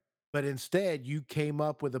 Right. But instead, you came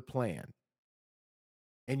up with a plan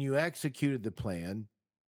and you executed the plan.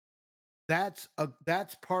 That's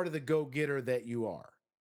part of the go-getter that you are.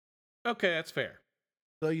 Okay, that's fair.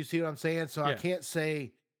 So you see what I'm saying? So I Yeah. can't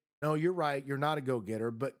say, "No, you're right, you're not a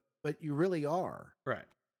go-getter," but you really are. Right.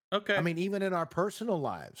 I Okay. mean, even in our personal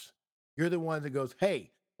lives, you're the one that goes,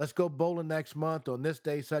 "Hey, let's go bowling next month on this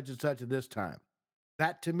day, such and such at this time."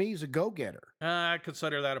 That to me is a go-getter. I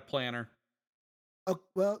consider that a planner. Oh,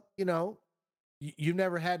 well, you've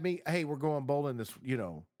never had me, "Hey, we're going bowling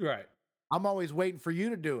Right. I'm always waiting for you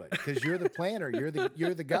to do it because you're the planner. You're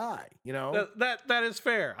the guy. That is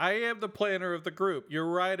fair. I am the planner of the group. You're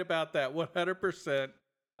right about that. 100%.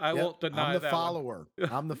 I Yep. won't I'm deny the that one. follower.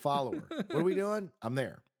 I'm the follower. What are we doing? I'm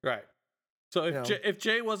there. Right. So You know, If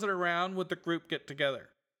Jay wasn't around, would the group get together?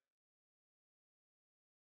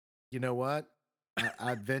 you know what?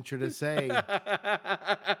 I'd venture to say,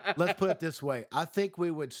 let's put it this way. I think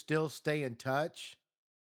we would still stay in touch,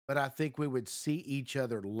 but I think we would see each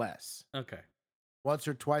other less. Okay. Once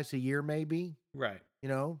or twice a year, maybe, Right. you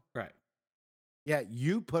know? Right. Yeah,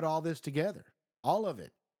 you put all this together. All of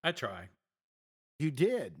it. I try. You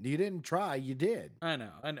did. You didn't try, you did. I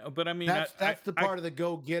know. I know. But I mean, That's the part of the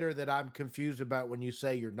go-getter that I'm confused about when you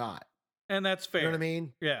say you're not. and that's You know what I fair.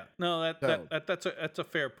 mean? Yeah. No, So, that's a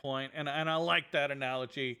fair point, and I like that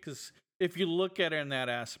analogy because if you look at it in that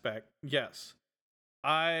aspect, yes,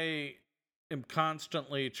 I am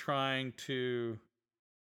constantly trying to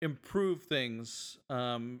improve things,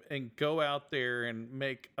 and go out there and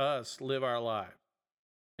make us live our lives.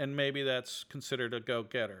 And maybe that's considered a go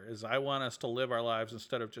getter. Is I want us to live our lives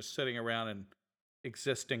instead of just sitting around and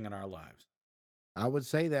existing in our lives. I would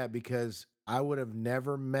say that because I would have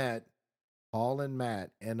never met Paul and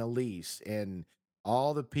Matt and Elise and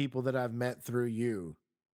all the people that I've met through you,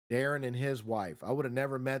 Darren and his wife. I would have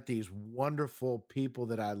never met these wonderful people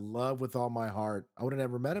that I love with all my heart. I would have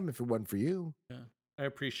never met them if it wasn't for you. Yeah, I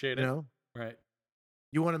appreciate You it. know, Right.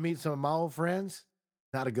 you want to meet some of my old friends?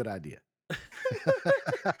 Not a good idea.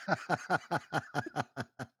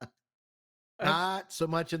 That's Not so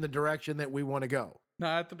much in the direction that we want to go.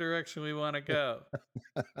 not the direction we want to go.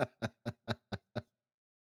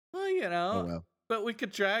 Well, Oh well. but we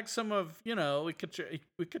could drag some of, we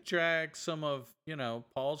could drag some of,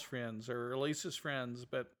 Paul's friends or Elisa's friends.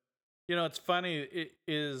 But it's funny. It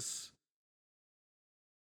is,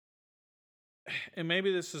 and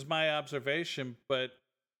maybe this is my observation, but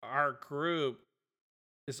our group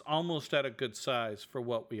is almost at a good size for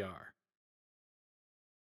what we are.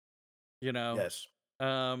 You know, Yes.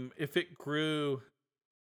 if it grew,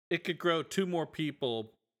 it could grow two more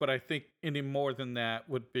people, but I think any more than that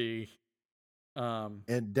would be, um,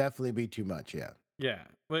 And definitely be too much, yeah. yeah.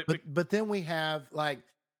 But then we have like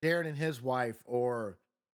Darren and his wife, or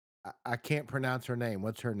I can't pronounce her name.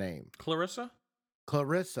 What's her name? Clarissa,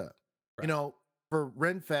 Clarissa. You right? know, for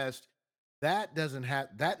Renfest, that doesn't have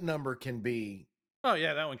that number can be Oh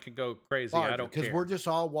yeah, that one can go crazy. I larger don't because we're care. just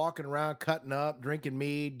all walking around, cutting up, drinking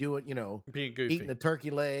meat, doing, Being eating goofy. the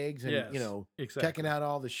turkey legs and, Yes, checking exactly. out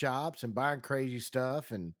all the shops and buying crazy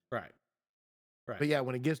stuff. And, Right. Right. but yeah,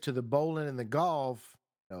 when it gets to the bowling and the golf,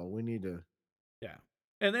 no, Yeah.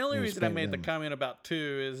 And the only we need to reason I spank made the them. comment about two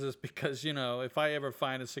is because, if I ever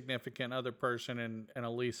find a significant other person and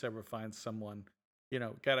Elise ever finds someone,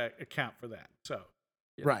 gotta account for that. So,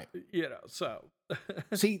 Right. so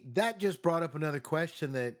See, that just brought up another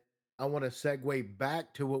question that I want to segue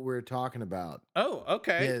back to what we were talking about oh,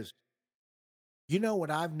 okay. is,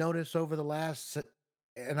 what I've noticed over the last,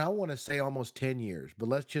 and I want to say almost 10 years, but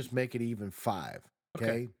let's just make it even 5. Okay.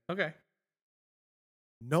 Okay. Okay.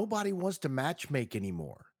 Nobody wants to matchmake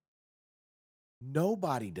anymore.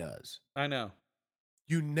 Nobody does. I know.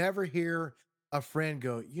 You never hear a friend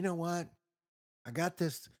go, you know what? I got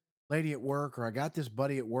this lady at work or I got this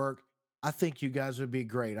buddy at work. I think you guys would be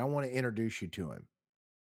great. I want to introduce you to him.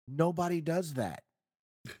 Nobody does that.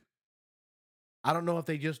 I don't know if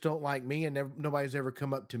they just don't like me and nobody's ever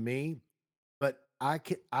come up to me, but I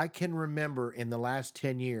can remember in the last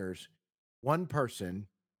 10 years one person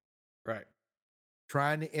Right.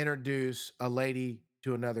 trying to introduce a lady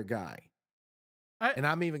to another guy. I And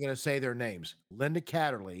I'm even going to say their names. Linda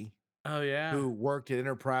Catterley, Oh yeah. who worked at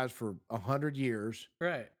Enterprise for 100 years,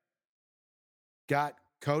 Right. got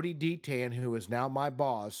Cody Detan, who is now my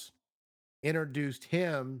boss, introduced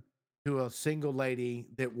him to a single lady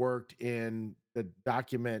that worked in the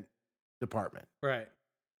document department. Right.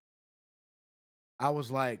 I was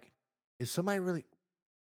like, is somebody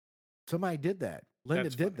did that? Linda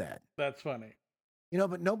That's did funny. that. That's funny.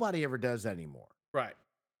 But nobody ever does that anymore. Right.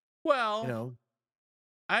 You Well, know,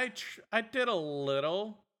 I did a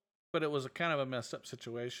little, but it was a kind of a messed up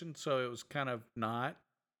situation, so it was kind of not.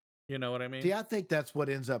 You know what I see, mean? I think that's what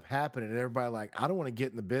ends up happening. And everybody like, I don't want to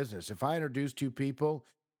get in the business. If I introduce two people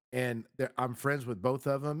and I'm friends with both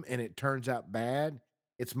of them and it turns out bad,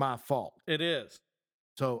 it's my fault. It is.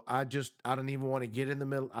 So I don't even want to get in the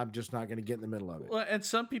middle. I'm just not going to get in the middle of it. Well, and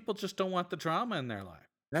some people just don't want the drama in their life.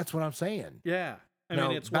 That's what I'm saying. Yeah. I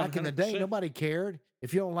mean, it's Back in the day, 100%. nobody cared.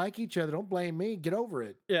 If you don't like each other, don't blame me. Get over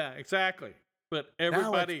it. Yeah, exactly. But Now it's,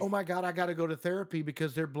 everybody oh my God, I got to go to therapy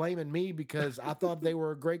because they're blaming me because I thought they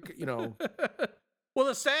were a great, Well,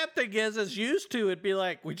 the sad thing is used to it'd be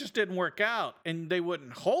like we just didn't work out and they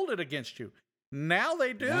wouldn't hold it against you. Now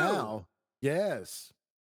they do. now, yes,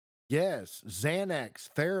 yes, Xanax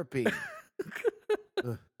therapy.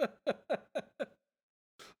 Ugh.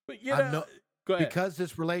 But I'm no, go ahead. because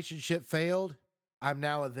this relationship failed, I'm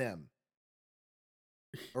now a them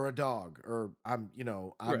or a dog or Right.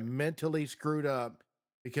 I'm mentally screwed up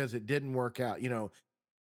because it didn't work out.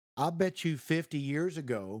 I'll bet you 50 years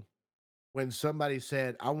ago when somebody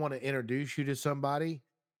said, I want to introduce you to somebody,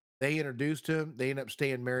 they introduced him, they end up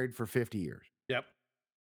staying married for 50 years. Yep.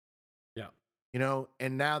 Yeah.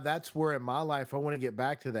 And now that's where in my life I want to get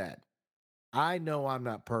back to that. I know I'm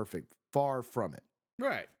not perfect, far from it.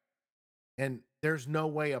 Right. And there's no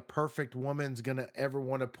way a perfect woman's going to ever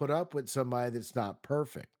want to put up with somebody that's not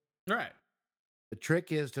perfect. Right. The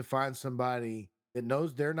trick is to find somebody that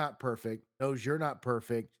knows they're not perfect, knows you're not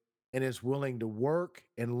perfect, and is willing to work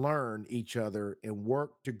and learn each other and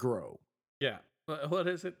work to grow. Yeah. What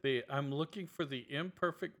is it? I'm looking for the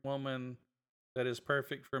imperfect woman that is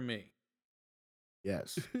perfect for me.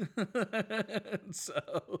 Yes.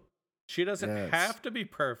 So she doesn't Yes. have to be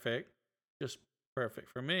perfect, just perfect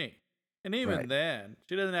for me. And even Right. then,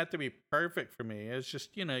 she doesn't have to be perfect for me. It's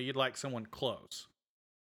just, you'd like someone close,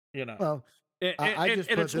 you know. Well, And, I and, just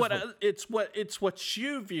and put it it's this what way. it's what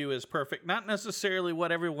you view as perfect, not necessarily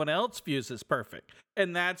what everyone else views as perfect.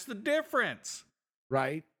 And that's the difference.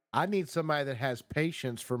 Right? I need somebody that has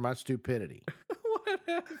patience for my stupidity.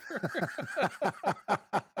 Whatever.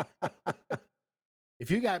 If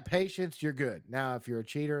you got patience, you're good. Now, if you're a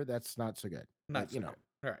cheater, that's not so good. Not But, so good.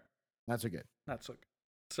 All right. not so good. Not so good.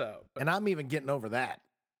 So, but And I'm even getting over that.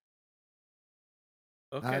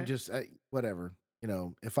 I okay. just, whatever.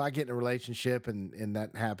 If I get in a relationship and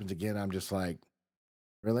that happens again, I'm just like,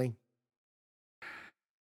 really?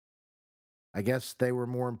 I guess they were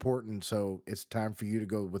more important, so it's time for you to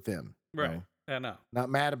go with them. Right. I know. Not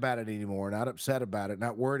mad about it anymore, not upset about it,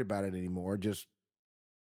 not worried about it anymore. Just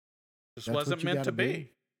Just that's wasn't what you meant got to to do.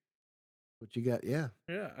 be. What you got? Yeah,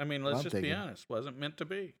 Yeah. I mean, what let's I'm just be thinking. honest. Wasn't meant to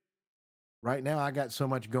be. Right now, I got so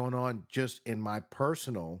much going on just in my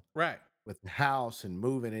personal Right. with the house and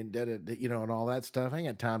moving and and all that stuff. I ain't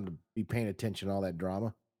got time to be paying attention to all that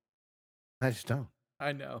drama. I just don't.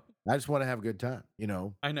 I know. I just want to have a good time.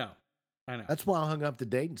 I know. I know. That's why I hung up the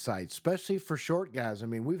dating sites, especially for short guys. I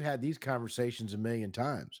mean, we've had these conversations a million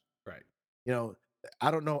times. Right. You know,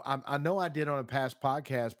 I don't know. I know I did on a past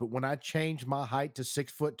podcast, but when I changed my height to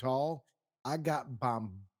 6 foot tall, I got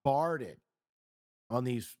bombarded on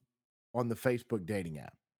these on the Facebook dating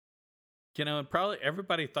app. And probably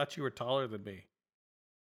everybody thought you were taller than me.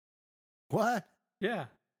 What? Yeah.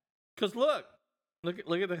 Cause look at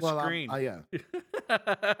the Well, screen. yeah.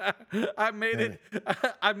 I made Damn it. it.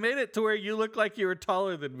 I made it to where you look like you were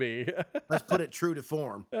taller than me. Let's put it true to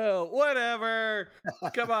form. Oh, whatever.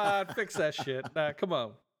 Come on, fix that shit. Come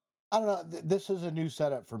on. I don't know. This is a new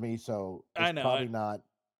setup for me, so I it's know. probably not.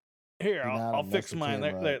 Here, You know, I I'll don't mess fix the mine.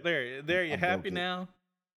 camera up. There. You I broke happy it. now?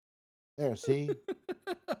 There, see?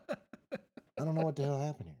 I don't know what the hell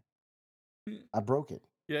happened here. I broke it.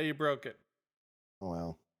 Yeah, you broke it. Oh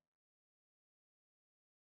well.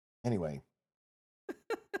 Anyway,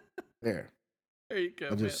 there. There you go,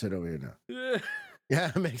 I'll just sit over here now.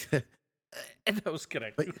 Yeah, it makes it. And I was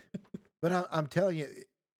kidding. But I'm telling you,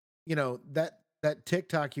 that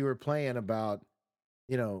TikTok you were playing about,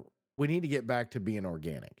 we need to get back to being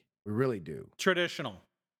organic. We really do. Traditional.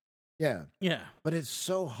 Yeah. Yeah. But it's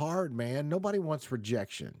so hard, man. Nobody wants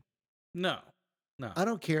rejection. No. I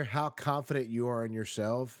don't care how confident you are in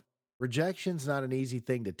yourself. Rejection's not an easy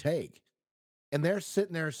thing to take. And they're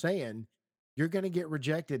sitting there saying you're going to get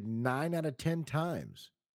rejected 9 out of 10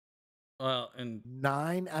 times. Well, and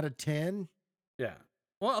 9 out of 10? yeah.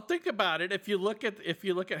 Well, think about it. If you look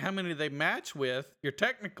at how many they match with, you're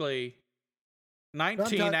technically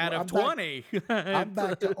 19 out of 20. I'm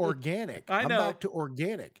back to organic. I know. I'm back to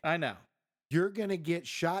organic. I know. You're going to get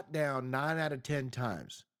shot down 9 out of 10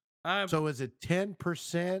 times. So is it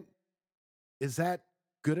 10%? Is that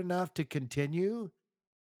good enough to continue?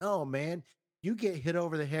 Oh, man. You get hit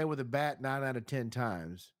over the head with a bat 9 out of 10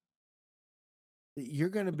 times. You're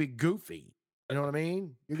going to be goofy. You know what I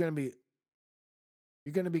mean? You're going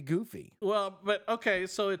to be goofy. Well, but okay,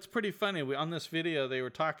 so it's pretty funny. On this video they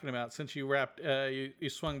were talking about, since you you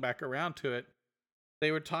swung back around to it,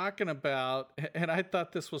 they were talking about, and I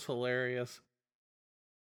thought this was hilarious.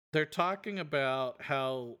 They're talking about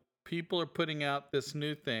how people are putting out this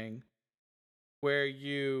new thing where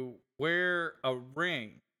you wear a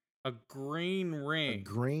ring, a green ring. A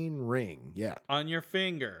green ring, yeah. On your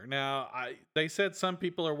finger. Now, they said some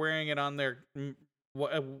people are wearing it on their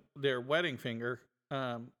wedding finger,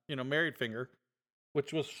 married finger,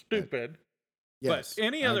 which was stupid. Yes, but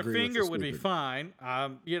any other finger would be fine.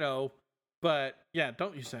 But yeah,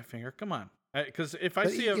 don't use that finger. Come on. Because if I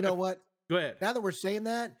see you know what? Go ahead. Now that we're saying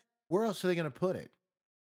that, where else are they going to put it?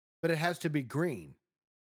 But it has to be green.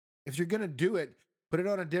 If you're going to do it, put it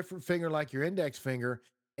on a different finger like your index finger,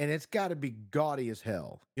 and it's got to be gaudy as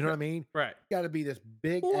hell. You know what I mean? Right. Got to be this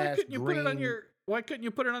big Well, ass green. Why couldn't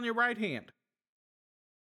you put it on your right hand?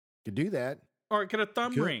 Could do that. Or get a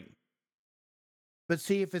thumb ring. But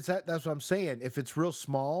see, if it's that's what I'm saying. If it's real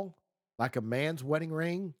small, like a man's wedding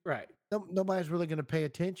ring, right? Nobody's really going to pay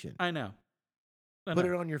attention. I know. Put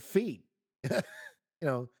it on your feet.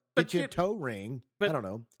 Get you a toe ring. I don't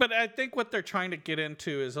know. But I think what they're trying to get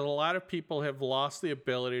into is that a lot of people have lost the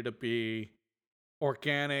ability to be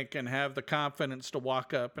organic and have the confidence to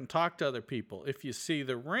walk up and talk to other people. If you see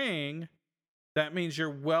the ring, that means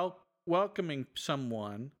you're welcoming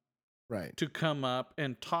someone to come up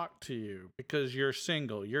and talk to you because you're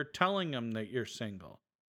single. You're telling them that you're single.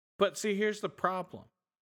 But see, here's the problem.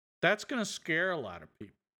 That's going to scare a lot of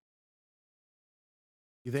people.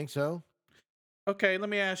 You think so? Okay, let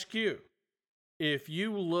me ask you. If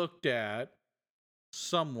you looked at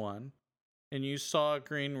someone and you saw a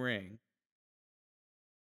green ring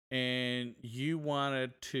and you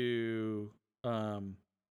wanted to,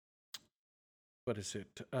 what is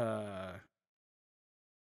it?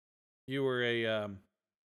 You were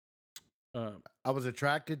I was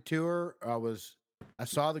attracted to her. I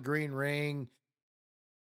saw the green ring.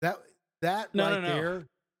 That no. there.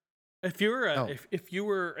 If you were if you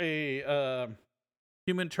were a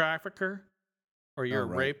human trafficker or you're a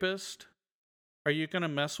rapist, are you going to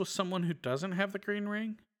mess with someone who doesn't have the green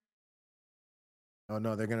ring? Oh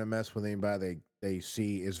no, they're going to mess with anybody they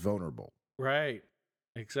see is vulnerable. Right.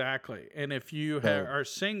 Exactly. And if you are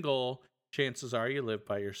single, chances are you live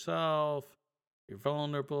by yourself. You're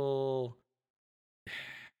vulnerable.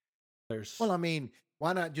 Well, I mean,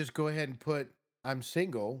 why not just go ahead and put "I'm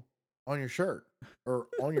single" on your shirt or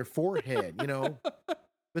on your forehead?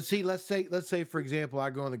 But see, let's say for example, I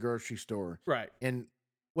go in the grocery store, right, and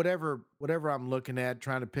whatever I'm looking at,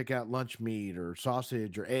 trying to pick out lunch meat or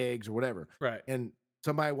sausage or eggs or whatever, right, and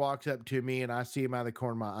somebody walks up to me and I see him out of the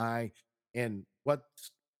corner of my eye, and what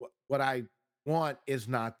I want is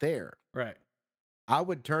not there. Right. I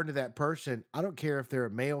would turn to that person. I don't care if they're a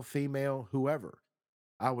male, female, whoever.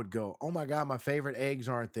 I would go, "Oh my god, my favorite eggs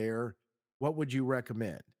aren't there. What would you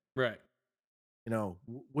recommend?" Right. You know,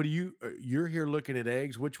 what do you you're here looking at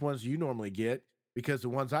eggs, which ones do you normally get? Because the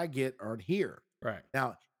ones I get aren't here. Right.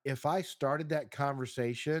 Now, if I started that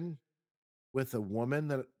conversation with a woman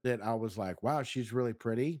that I was like, "Wow, she's really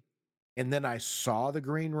pretty," and then I saw the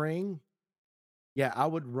green ring, yeah, I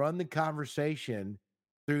would run the conversation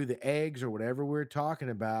through the eggs or whatever we are talking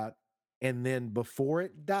about, and then before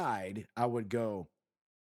it died, I would go,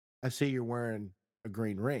 "I see you're wearing a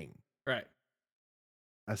green ring." Right.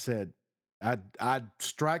 I said, I'd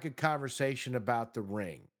strike a conversation about the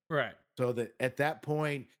ring. Right. So that at that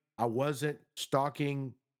point, I wasn't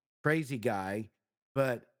stalking crazy guy,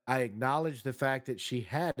 but I acknowledged the fact that she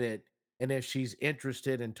had it. And if she's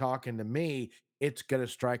interested in talking to me, it's going to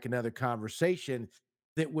strike another conversation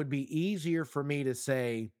that would be easier for me to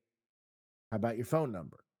say, "How about your phone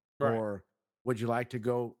number?" Right. Or "Would you like to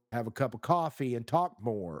go have a cup of coffee and talk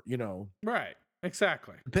more?" Right.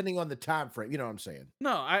 Exactly. Depending on the time frame. You know what I'm saying?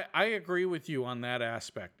 No, I agree with you on that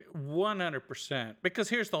aspect 100%. Because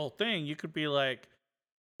here's the whole thing. You could be like,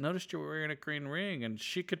 noticed you were wearing a green ring. And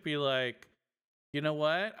she could be like, you know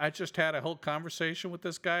what? I just had a whole conversation with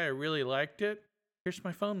this guy. I really liked it. Here's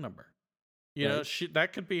my phone number. Right.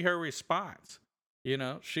 That could be her response.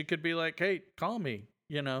 She could be like, hey, call me,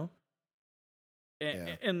 and,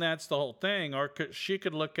 Yeah. and that's the whole thing. Or she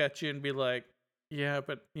could look at you and be like, yeah,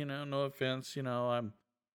 but, no offense, I'm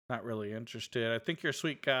not really interested. I think you're a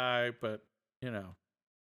sweet guy, but, you know,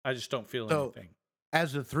 I just don't feel So anything.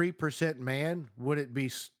 as a 3% man, would it be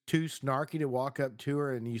too snarky to walk up to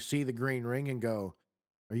her and you see the green ring and go,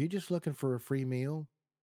 "Are you just looking for a free meal?"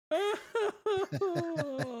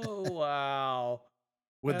 Wow.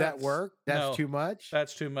 Would that That's work? That's no, too much?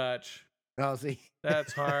 that's too much. Oh, see.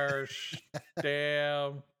 That's harsh.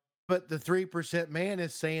 Damn. But the 3% man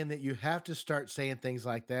is saying that you have to start saying things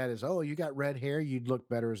like that as, "Oh, you got red hair, you'd look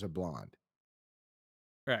better as a blonde."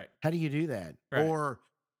 Right. How do you do that? Right. Or,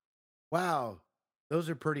 "Wow, those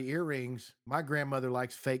are pretty earrings. My grandmother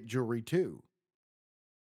likes fake jewelry too."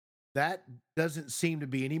 That doesn't seem to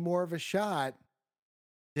be any more of a shot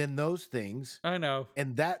than those things. I know.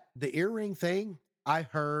 And that the earring thing I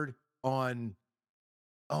heard on,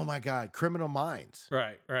 oh my God, Criminal Minds.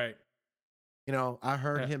 Right. Right. I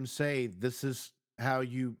heard Yeah. him say, "This is how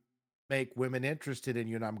you make women interested in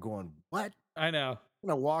you." And I'm going, "What?" I know. I'm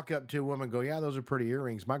gonna walk up to a woman and go, "Yeah, those are pretty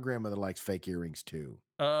earrings. My grandmother likes fake earrings too."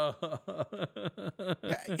 Uh,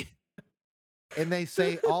 Yeah. And they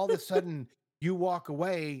say all of a sudden you walk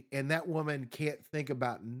away and that woman can't think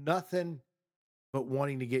about nothing but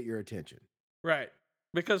wanting to get your attention. right.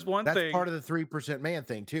 Because one That's thing, part of the 3% man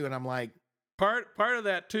thing too. And I'm like, part of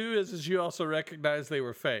that too is you also recognize they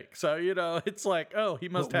were fake. So it's like, oh, he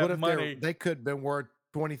must but what have if money. they could have been worth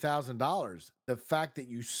 $20,000? The fact that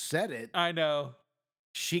you said it, I know.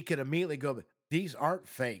 she could immediately go, "These aren't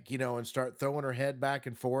fake," and start throwing her head back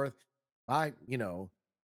and forth.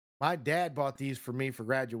 My dad bought these for me for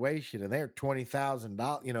graduation and they're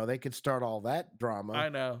 $20,000. They could start all that drama. I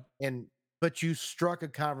know. And but you struck a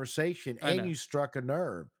conversation I and know. you struck a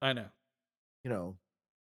nerve, I know. you know.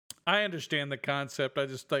 I understand the concept. I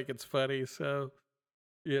just think it's funny. So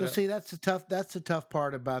you So know, see, that's the tough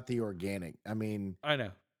part about the organic. I mean, I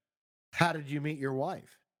know. how did you meet your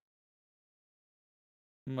wife?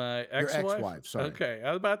 My Your ex-wife. ex-wife, sorry. Okay,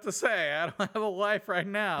 I was about to say I don't have a wife right I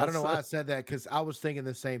now. don't know So why I said that because I was thinking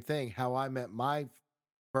the same thing. How I met my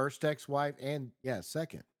first ex-wife and yeah,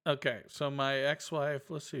 second. okay, so my ex-wife.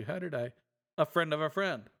 Let's see. How did I? A friend of a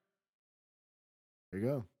friend. There you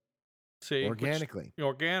go. See, which Organically.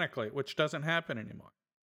 organically, which doesn't happen anymore.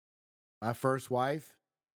 My first wife,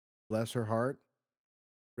 bless her heart,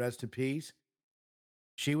 rest in peace.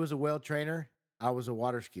 She was a well trainer. I was a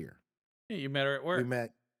water skier. Yeah, you met her at We work.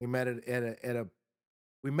 met we met at a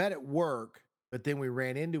we met at work, but then we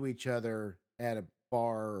ran into each other at a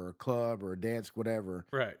bar or a club or a dance, whatever,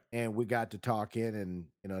 Right. and we got to talking, and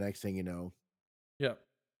next thing you know, Yep.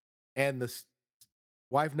 and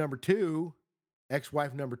wife number two,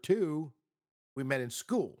 ex-wife number two, we met in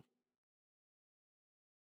school.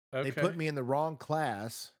 They put Okay. me in the wrong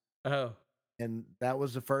class, Oh. and that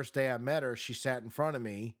was the first day I met her. She sat in front of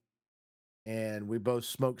me, and we both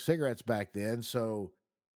smoked cigarettes back then, so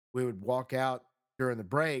we would walk out during the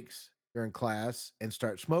breaks during class and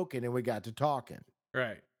start smoking, and we got to talking.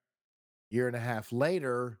 Right. Year and a half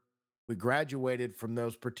later, we graduated from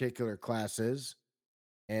those particular classes,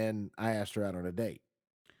 and I asked her out on a date.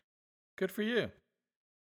 Good for you.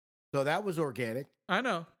 So that was organic, I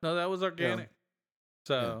know. No, that was you know. organic. Yeah.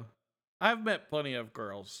 So. I've met plenty of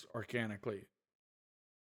girls organically.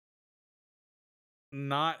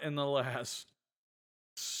 Not in the last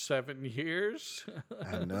 7 years.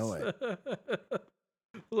 I know it.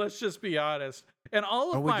 Let's just be honest. And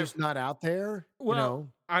all Are of we my just not out there? You well, know,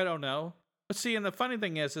 I don't know. But see, and the funny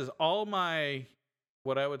thing is all my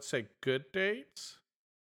what I would say good dates.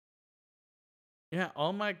 Yeah,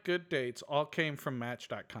 all my good dates all came from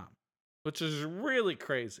Match.com, which is really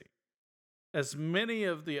crazy. As many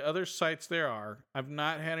of the other sites there are, I've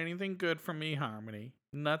not had anything good from eHarmony,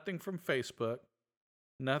 nothing from Facebook,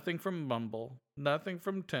 nothing from Bumble, nothing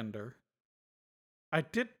from Tinder. I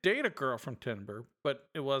did date a girl from Tinder, but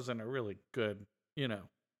it wasn't a really good,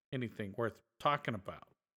 anything worth talking about.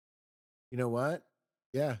 you know what?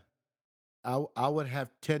 Yeah, I would have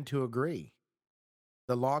tend to agree.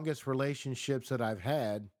 The longest relationships that I've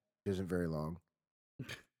had isn't very long.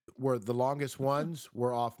 Were the longest ones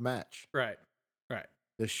were off Match. Right. Right.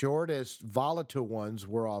 The shortest volatile ones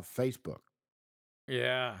were off Facebook.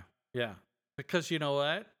 Yeah. Yeah. Because you know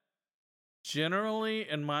what? Generally,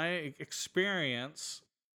 in my experience,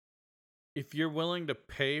 if you're willing to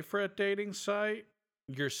pay for a dating site,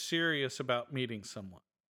 you're serious about meeting someone.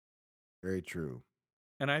 Very true.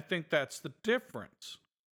 And I think that's the difference.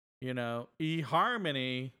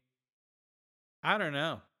 eHarmony, I don't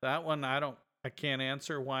know. That one I can't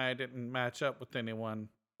answer why I didn't match up with anyone.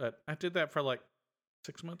 But I did that for like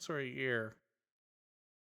 6 months or a year.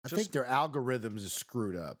 I think their algorithms is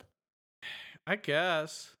screwed up. I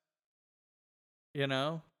guess,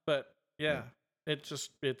 but Yeah.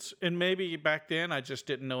 yeah, and maybe back then I just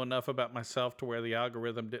didn't know enough about myself to where the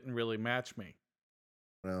algorithm didn't really match me.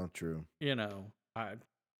 Well, true. I We've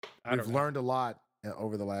don't know. learned a lot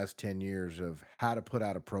over the last 10 years of how to put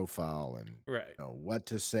out a profile and Right. what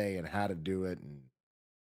to say and how to do it and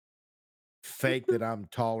fake that I'm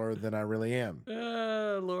taller than I really am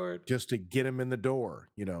Oh Lord. just to get them in the door.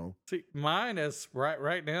 See, mine is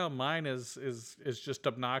right now. Mine is just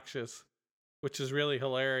obnoxious, which is really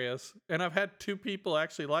hilarious. And I've had 2 people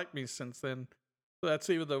actually like me since then. So that's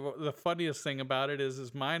even the funniest thing about it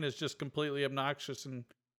is mine is just completely obnoxious and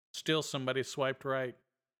still somebody swiped right.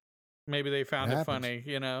 Maybe they It found it happens. funny.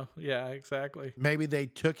 Yeah, exactly. Maybe they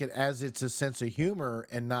took it as it's a sense of humor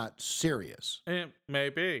and not serious.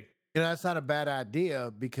 Maybe. That's not a bad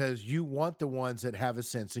idea because you want the ones that have a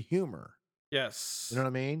sense of humor. You know Yes. what I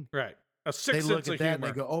mean? Right. A They sick look sense at of that and they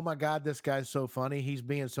humor. go, "Oh my God, this guy's so funny. He's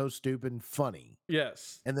being so stupid and funny."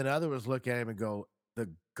 Yes. And then others look at him and go, "The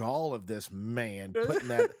gall of this man putting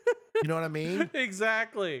that," you know what I mean?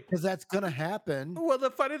 Exactly. Because that's gonna happen. Well, the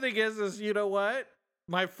funny thing is you know what?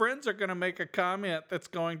 My friends are going to make a comment that's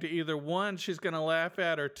going to either one, she's going to laugh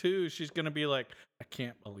at, or two, she's going to be like, I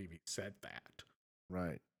can't believe he said that.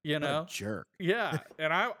 Right. You What a know? jerk. Yeah.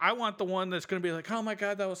 And I want the one that's going to be like, oh my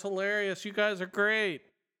God, that was hilarious. You guys are great.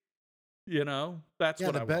 That's Yeah, what the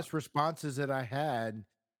I want. best responses that I had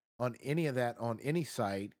on any of that on any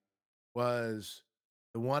site was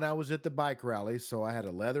the one I was at the bike rally. So I had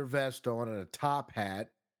a leather vest on and a top hat,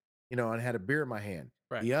 and had a beer in my hand.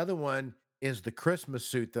 Right. The other one is the Christmas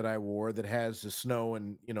suit that I wore that has the snow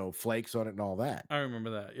and, flakes on it and all that. I remember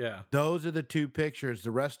that. Yeah. Those are the 2 pictures. The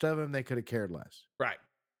rest of them, they could have cared less. Right.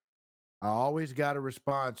 I always got a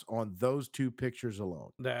response on those 2 pictures alone.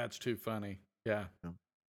 That's too funny. Yeah. Yeah.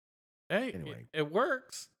 Hey, Anyway, it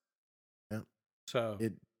works. yeah, So,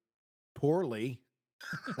 it poorly.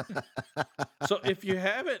 so if you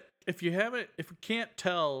can't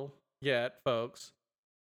tell yet, folks,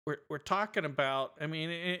 we're talking about, I mean,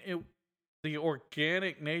 the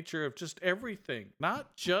organic nature of just everything,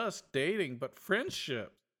 not just dating, but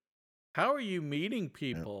friendship. How are you meeting Yeah.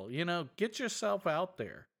 people? Get yourself out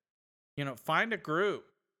there. Find a group,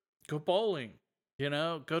 go bowling,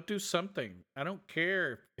 go do something. I don't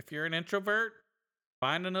care if you're an introvert,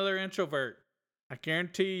 find another introvert. I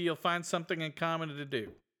guarantee you'll find something in common to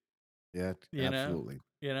do. Yeah, You know, absolutely.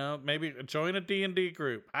 maybe join a D&D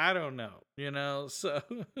group. I don't know, so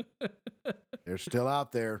They're still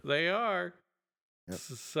out there. they are. Yep.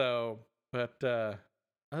 So, but other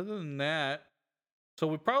than that, so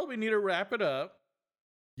we probably need to wrap it up.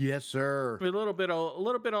 Yes, sir. We're a little bit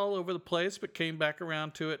all over the place, but came back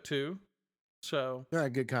around to it too. So, All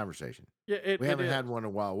right, good conversation. yeah, We it haven't is. had one in a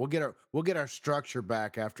while. We'll get our structure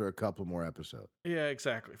back after a couple more episodes. Yeah,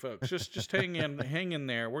 exactly, folks. Just hang in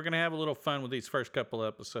there. We're gonna have a little fun with these first couple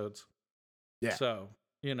episodes. Yeah. So,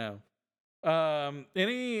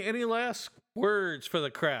 any last words for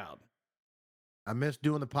the crowd? I miss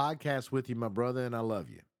doing the podcast with you, my brother, and I love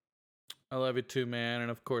you. I love you too, man, and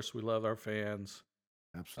of course we love our fans.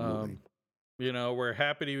 Absolutely. We're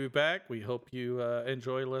happy to be back. We hope you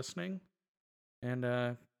enjoy listening,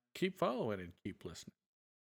 and keep following and keep listening.